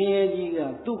တဲ့ဆင်းရဲကြီးက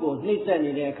သူ့ကိုနှိမ့်ဆက်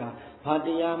နေတဲ့အခါဘာတ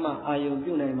ရားမှအာယုံ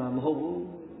ပြုနိုင်မှာမဟုတ်ဘူး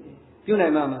ပြုနို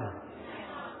င်မှာမလား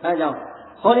အဲကြောင့်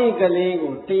ဟောဒီကလေး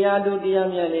ကိုတရားသူတရား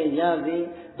မြတ်လေးရစေ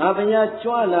ငါဘုရား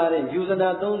ကြွလာတဲ့ယူဇနာ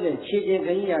30ခြေချင်းခ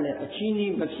ကြီးရတဲ့အချီး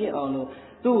ကြီးမဖြစ်အောင်လို့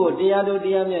သူ့ကိုတရားသူတ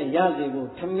ရားမြတ်ရစေဖို့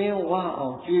ထမင်းဝါအော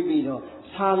င်ကျွေးပြီးတော့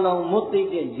ဆာလောင်မွတ်သိမ့်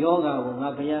တဲ့ယောဂါကိုငါ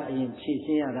ဘုရားအရင်ဖြည့်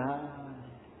ရှင်းရတာ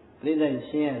ပြိဿ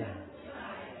ရှင်းရတာ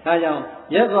ဒါကြောင့်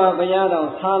မြတ်စွာဘုရားတော်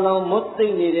ဆာလောင်မွတ်သိ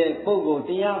မ့်နေတဲ့ပုဂ္ဂိုလ်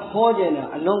တရားဟောကြတာ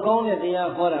အလွန်ကောင်းတဲ့တရား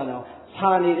ဟောတာတော့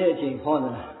ဆာနေတဲ့အချိန်ဟော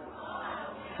တာ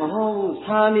မဟုတ်ဘူး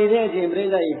ဆာနေတဲ့အချိန်ပြိဿ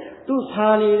ကြီးသူဆာ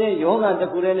နေတဲ့ယောဂတ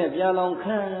ကူတည်းနဲ့ပြာလောင်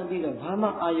ခံပြီးတော့ဘာမှ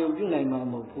အာယုံပြုနိုင်မှာ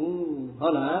မဟုတ်ဘူးဟု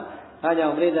တ်လားဒါကြော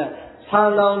င့်ပြိဿဆာ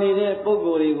လောင်နေတဲ့ပုဂ္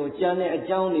ဂိုလ်တွေကိုကြံတဲ့အ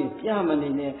ကြောင်းတွေပြမနေ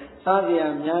နဲ့စားစရာ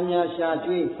များများရှာ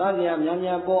ကျွေးစားစရာများ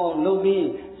များပေါ်အောင်လုပ်ပြီး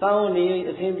စောင်းနေ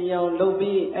အစဉ်ပြေအောင်လုပ်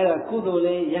ပြီးအဲ့ဒါကုသိုလ်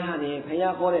လေးရတယ်ဘု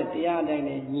ရားဟောတဲ့တရားအတိုင်း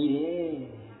နဲ့ညီတယ်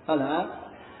ဟုတ်လား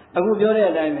အခုပြောတဲ့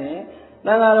အတိုင်းပဲ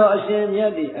သံဃာတော်အရှင်မြ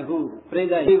တ်တွေအခုပြိ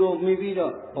ဿဒီကိုမိပြီး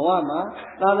တော့ဘဝမှာ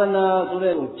သာသနာဆို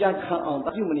တဲ့ကိုကြံ့ခံအောင်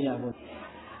ပြုမနေရဘူး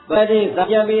ဗတ္တိဇာ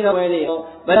ပြန်ပြီးတော့ပဲလေ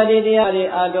ဗတ္တိတရားတွေ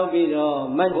အာထုတ်ပြီးတော့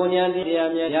မတ်ဘုံညာတရား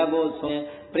များရဖို့ဆိုရင်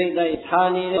ပြိဿဌာ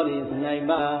နေတော်တွေနိုင်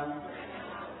ပါ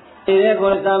ဒီတဲ့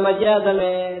ကိုသာမကြသ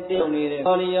လဲတည်နေတဲ့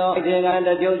ဟောလျောအဲ့ဒီကတ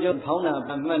ပြုတ်ကျုပ်ဖောင်းတာ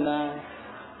မှတ်လား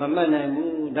မမှတ်နိုင်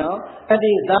ဘူးတော့အတ္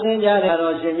တိသာသင်ကြတဲ့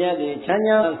တော်ရှင်မြတ်တွေချမ်း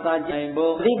သာစာကြိုင်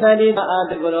ဖို့ပရိပတိအာ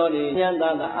တကရောတွေဉာဏ်သာ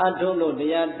သာအာထုံးလို့တ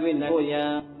ရားတွေ့နိုင်ဖို့ရ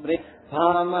န်ဘာ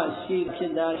မှရှိဖြ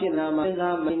စ်တာဖြစ်လာမှစဉ်း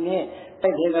စားမနဲ့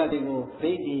အဲ့ဒီကဒီကို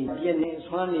ဗိဓိပြည့်နေ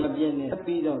ဆွမ်းနေပြည့်နေ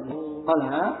ပြီးတော့ဟုတ်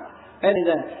လားအဲ့ဒီ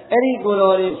ကိုယ်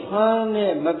တော်တွေဆွမ်း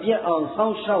နဲ့မပြတ်အောင်စော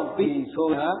င့်ရှောက်ပြီးဆို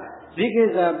တာဇိကိ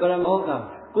စ္စပရမောက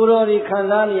ကိုယ်တော်ဒီခံ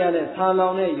စားနေရတဲ့ဆာလော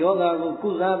င်တဲ့ယောဂါကိုကု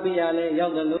စားပေးရလဲရော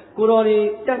က်တယ်လို့ကိုယ်တော်ဒီ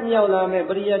တက်မြောက်လာမဲ့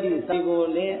ပရိယတ်တိစိတ်ကို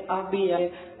လည်းအားပေးရ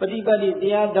ပฏิပတ်တိတ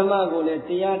ရားဓမ္မကိုလည်း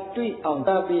တရားတွေ့အောင်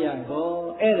တားပေးရတော့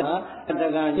အဲ့ဒါအတ္တ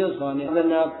ကညွတ်စွာနဲ့သဒ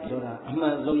နာဆိုတာအမှ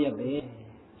န်ဆုံးရပဲ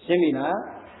ရှင်းပြီလား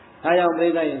ဒါကြောင့်ပြိဿ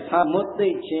ရဲ့သာမွတ်သိ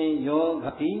ချင်းယောဂ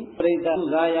တိပြိဿကု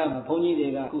စားရမှာဘုန်းကြီးတွေ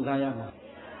ကကုစားရမှာ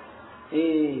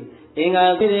အေးအင်္ဂါ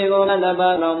ပိရေကိုသဗ္ဗ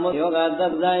လောမယောဂသ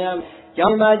တ္တယကျော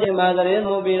င်းသားကျင်မာတရေ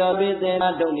မှုပြီးတော့ပြီးသင်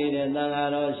ထုတ်နေတဲ့သံဃာ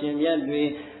တော်ရှင်မြတ်တွေ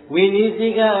ဝိနည်းစိ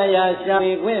ကအရာရှာ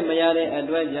ခွင့်မရတဲ့အ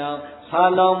တွက်ကြောင့်ဆာ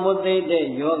လောင်မွတ်သိတဲ့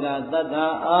ယောဂသတ္တ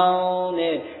အောင်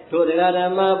နဲ့တို့တရားဓ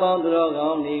မ္မပေါင်းသူတော်ကော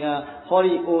င်းတွေကဟော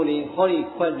ဒီအိုတွေဟောဒီ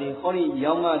ခွက်တွေဟောဒီ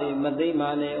ရောင်းမတွေမသိမှ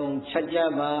လည်းအောင်ချက်ကြ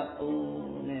ပါ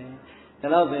ဦးနဲ့ဒါ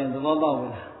တော့ဆိုရင်သဘောပေါက်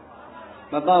လား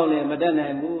မပေါက်လည်းမတတ်နို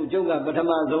င်ဘူးကျုပ်ကပထ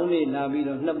မဆုံးနေ့လာပြီး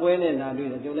တော့နှစ်ပွဲနဲ့လာတွေ့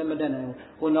တယ်ကျုပ်လည်းမတတ်နိုင်ဘူး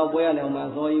ကိုနောက်ပွဲရလည်းအောင်မ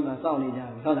စောကြီးမှစောင့်နေကြ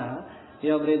ပြီဟုတ်လားဒီ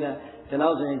တော့ပြိဿဒီလော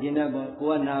က်ဆိုရင်ကျင်းတတ်ပေါ့ကို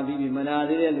ကနာပြီးပြီမနာ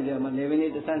သေးတဲ့လူတွေမှာနေမင်း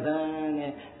လေးတဆန်းဆန်း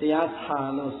နဲ့တရားဆာ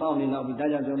လို့စောင့်နေတော့ပြီဒါ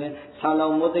ကြောင့်ကျုံလဲဆာလော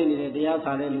င်မွတ်သိနေတဲ့တရား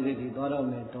ဆာတဲ့လူတွေဒီသွားတော့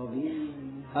မယ်တော်ပြီ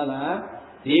ဟုတ်လား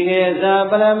ဒီကေသ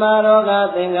ပရမရောဂ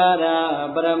သင်္ကာရ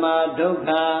ပရမဒုက္ခ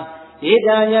ဣ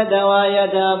ဒာယတဝါယ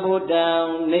တဗုဒ္ဓံ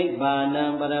နိဗ္ဗာနံ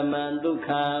ပရမံဒုက္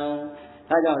ခံ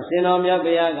ဒါကြောင့်ရှင်တော်မြတ်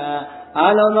ဘုရားကအာ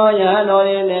လုံးသောယဟန်တော်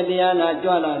ရဲ့နဲ့တရားနာ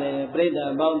ကြွလာတဲ့ပြိဿ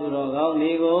ပေါင်းသူတော်ကောင်း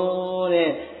တွေကို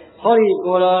တဲ့ဟောဒီ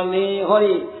ကိုယ်တော်လေးဟော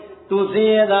ဒီသူစင်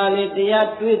ရသားလေးတရား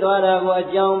တွေ့သွားတာကိုအ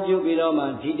ကြောင်းပြုပြီးတော့မှ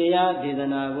ဒီတရားဒေသ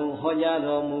နာကိုဟောကြား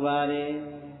တော်မူပါတယ်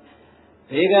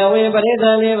ဘေကဝေပရိသ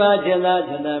တ်လေးပါจิตသာ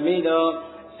จิตမိတော်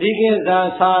စ ဒီကိစ္စ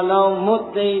ဆာလောင်မွတ်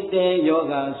သိတဲ့ယော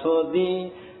ဂဆိုသည်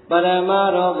ပရမ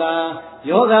ရောဂ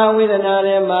ယောဂဝေဒနာ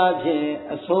ထဲမှာဖြင့်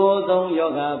အဆိုးဆုံး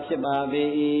ယောဂဖြစ်ပါ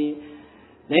၏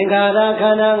သင်္ခါရခ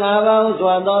န္ဓာ၅ပါး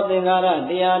စွာသောသင်္ခါရ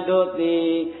တရားတို့သည်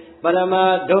ပရမ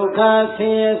ဒုက္ခဆ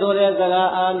င်းရဲဆိုတဲ့စကား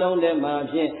အလုံးထဲမှာ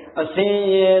ဖြင့်အဆင်း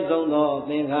ရဲဆုံးသော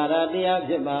သင်္ခါရတရား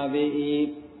ဖြစ်ပါ၏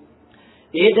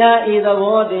ဣဒာဤသ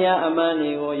ဘောတရားအမှန်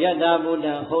တွေကိုယတ္တဗုဒ္ဓ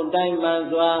ဟုတ်တိုင်းမှန်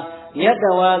စွာယတ္တ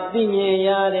ဝါသိမြင်ရ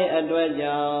တဲ့အတွက်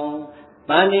ကြောင့်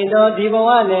ဗန္ဒီတော်ဒီဘဝ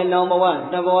နဲ့နောင်ဘဝ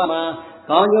နှစ်ဘဝမှာ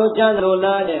ကောင်းကျိုးချမ်းသာလို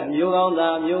လားတဲ့မျိုးကောင်း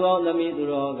သားမျိုးကောင်းသမီးသူ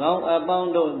တော်ကောင်းအပေါင်း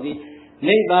တို့သည်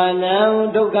နိဗ္ဗာန်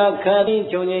ဒုက္ခခတိ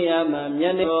ချုပ်ငြိမ်းရမှမြ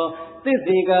တ်တော်သစ္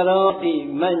စေကရောတိ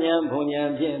မဉ္ဇဉ်ဘုံဉဏ်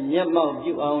ဖြင့်မျက်မှောက်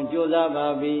ပြုအောင်ကြိုးစားပါ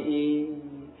၏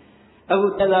အခု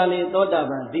တလားလေးသောတာ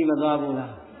ပန်ဒီမသွားဘူး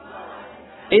လား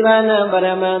နိဗ္ဗာန်ပရ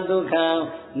မဒုက္ခ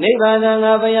နိဗ္ဗာန်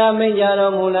ငါဘုရားမိန့်ကြ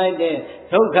တော်မူလိုက်တဲ့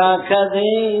ဒုက္ခခတ်သိ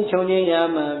မ်းချုပ်ငြိမ်းရ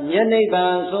မှမြတ်နိဗ္ဗာ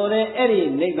န်ဆိုတဲ့အဲ့ဒီ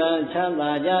နိဗ္ဗာန်ချမ်းသာ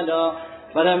ကြတော့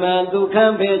ပရမဒုက္ခ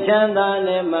ဖေချမ်းသာ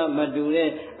နဲ့မှမတူတဲ့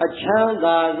အချမ်း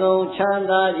သာဆုံးချမ်း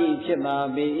သာကြီးဖြစ်ပါ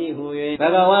၏ဟူ၍ဘ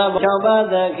ဂဝါ၆ပါး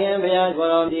သခင်ဘုရားကို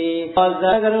ယ်တော်ဒီဟောဇ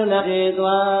ဂရုဏာပြေ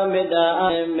သွားမေတ္တာအ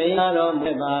မိန်တော်မြ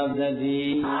တ်ပါသတ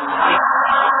ည်း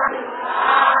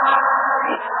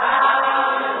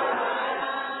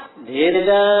ဒေ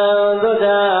တံသုဒ္ဓ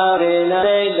ရေနဣ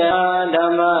တံဓ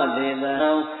မ္မဒေတံ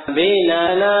ဘိနာ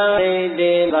နာဣ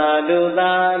တိပါဒု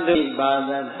သာဒုပါ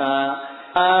ဒသာ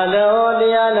အာလောတ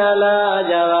ရားနာလာ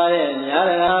ကြပါရဲ့ညာ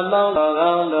ရကပေါင်းတော်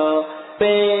ကောင်းတို့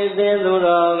ပေသင်သူ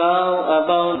တော်ကောင်းအ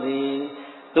ပေါင်းသည်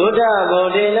သုဒ္ဓဗု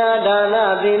ဒ္ဓနာဒါန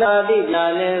သီလတိညာ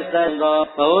နှင့်စပ်သော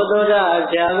ဘုသုဒ္ဓအ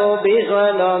ပြာကိုပြီးစွ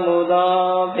မ်းတော်မူသော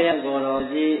ဘုရားကိုယ်တော်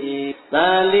ကြီး၏သ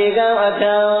န္တိကံအ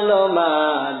ထံလုံးမှ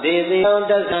ဒေသီ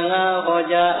တသံဃာဟော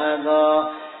ကြားအပ်သော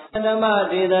ဓမ္မ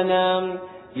ဒေသနာ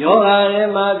ယောဂရဲ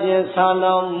မှာဖြင့်ဆာ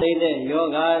လောင်နေတဲ့ယော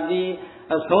ဂသည်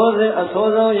အဆိုး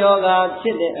ဆုံးယောဂဖြ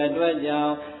စ်တဲ့အတွက်ကြော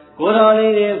င့်ကိုယ်တော်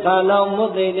လေးတွေဆာလောင်မွ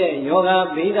တ်သိတဲ့ယောဂ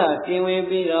ဗိဓကင်းဝေး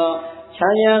ပြီးတော့ချ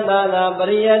မ်းရသာသာပ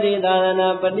ရိယတ္တိသာသနာ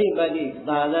ပฏิပတ်တိ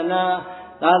သာသနာ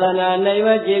နိုင်ဝ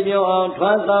ကြည်ပြုံအောင်ထွ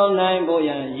န်းဆောင်နိုင်ဖို့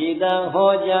ရန်ရည်တံ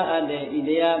ဟောကြားအပ်တဲ့ဣတ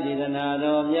ရားဒေသနာ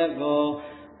တော်မြတ်ကို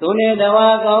သူနှင့်တဝါ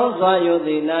ကောင်းစွာယု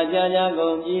သိနာကြားကြကု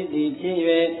န်ပြီးသည်ဖြစ်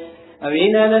၍အဘိ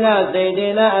နန္ဒနာစိတ်တေ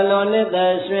နအလွန်နှစ်သ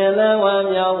က်ရွှင်လန်းဝမ်း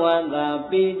မြောက်ဝမ်းသာ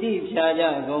ပီတိဖြာကြ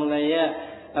ကုန်လျက်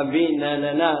အဘိနန္ဒ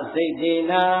နာစိတ်တေ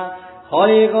နဟော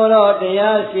ဒီကိုယ်တော်တ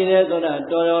ရားရှိတယ်ဆိုတာ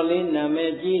တော်တော်လေးနာမ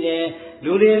ည်ကြီးတယ်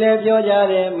လူတွေလည်းပြောကြ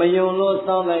တယ်မယုံလို့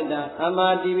စောင့်လိုက်တာအ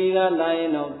မှား TV ကလာရ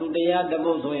င်တော့သူတရားတ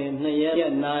ပုတ်ဆိုရင်2ရ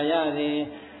က်နာရတယ်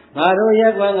ငါတို့ရ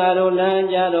က်ကွယ်ငါတို့လမ်း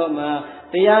ကြတော့မှ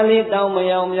တရားလေးတောင်းမ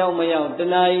ရောက်တ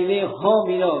ဏှာကြီးလေးဟော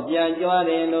ပြီးတော့ပြန်ကြွား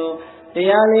တယ်လို့တ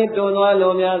ရားလေးတွန်းသွား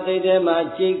လို့များစိတ်ထဲမှာ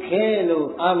ကြိတ်ခဲလို့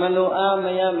အာမလို့အာမ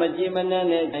ရမကြည်မနှံ့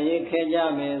နဲ့ရိတ်ခဲကြ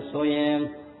မယ်ဆိုရင်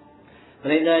ပ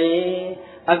ရိသတ်ကြီး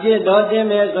အပြစ်တော်တင်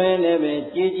မယ်ဆိုရင်လည်းပဲ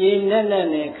ကြည်ကြည်နက်နက်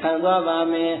နဲ့ခံသွားပါ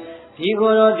မယ်ဒီ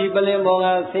ကိုယ်တော်ဒီပလင်ပေါ်က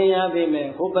ဆင်းရပြီမယ်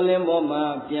ဟိုပလင်ပေါ်မှာ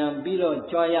ပြန်ပြီးတော့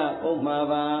ကြွားရအောင်မှာ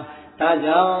ပါဒါ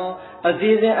ကြောင့်အစ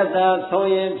ည်းအဝေးအသာ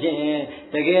ဆုံးရင်ဖြင့်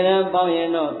တကယ်တမ်းပေါင်းရင်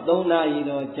တော့3နာရီ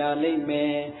တော့ကြာလိမ့်မ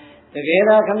ယ်တကယ်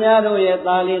တော့ခမည်းတော်ရဲ့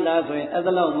သားလေးသားဆိုရင်အဲ့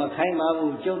ဒါလောက်မခိုင်းပါ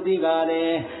ဘူးကြုံသိပါတ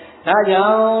ယ်ဒါကြော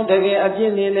င့်တကယ်အပြ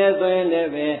စ်နေလဲဆိုရင်လ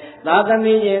ည်းပဲသာသ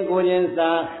မီရင်ကိုရင်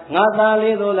စာငါသား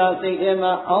လေးတို့လားစိတ်ထဲ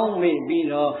မှာအောင်းမိပြီး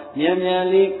တော့မြန်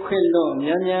လေးခွင့်လို့မြ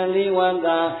န်လေးဝမ်း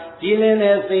သာကြည်လင်း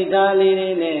တဲ့စိတ်ဓာတ်လေးတွေ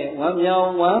နဲ့ဝမ်းမြော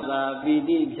က်ဝမ်းသာပီ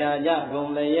တိဖြာကြကု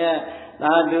န်လျက်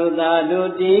သာဓုသာဓု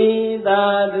တိသာ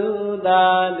ဓုသာ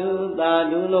ဓုသာ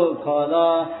ဓုလို့ခေါ်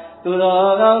သောသူ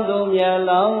တော်ကောင်းသူမြတ်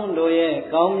လောင်းတို့ရဲ့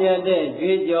ကောင်းမြတ်တဲ့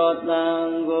ကြွေးကြော်သံ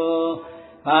ကို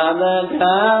ဘာ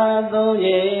သာသုံးရ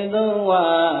ည်သုံးဝ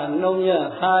နှုံရ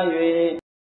ဟာ၍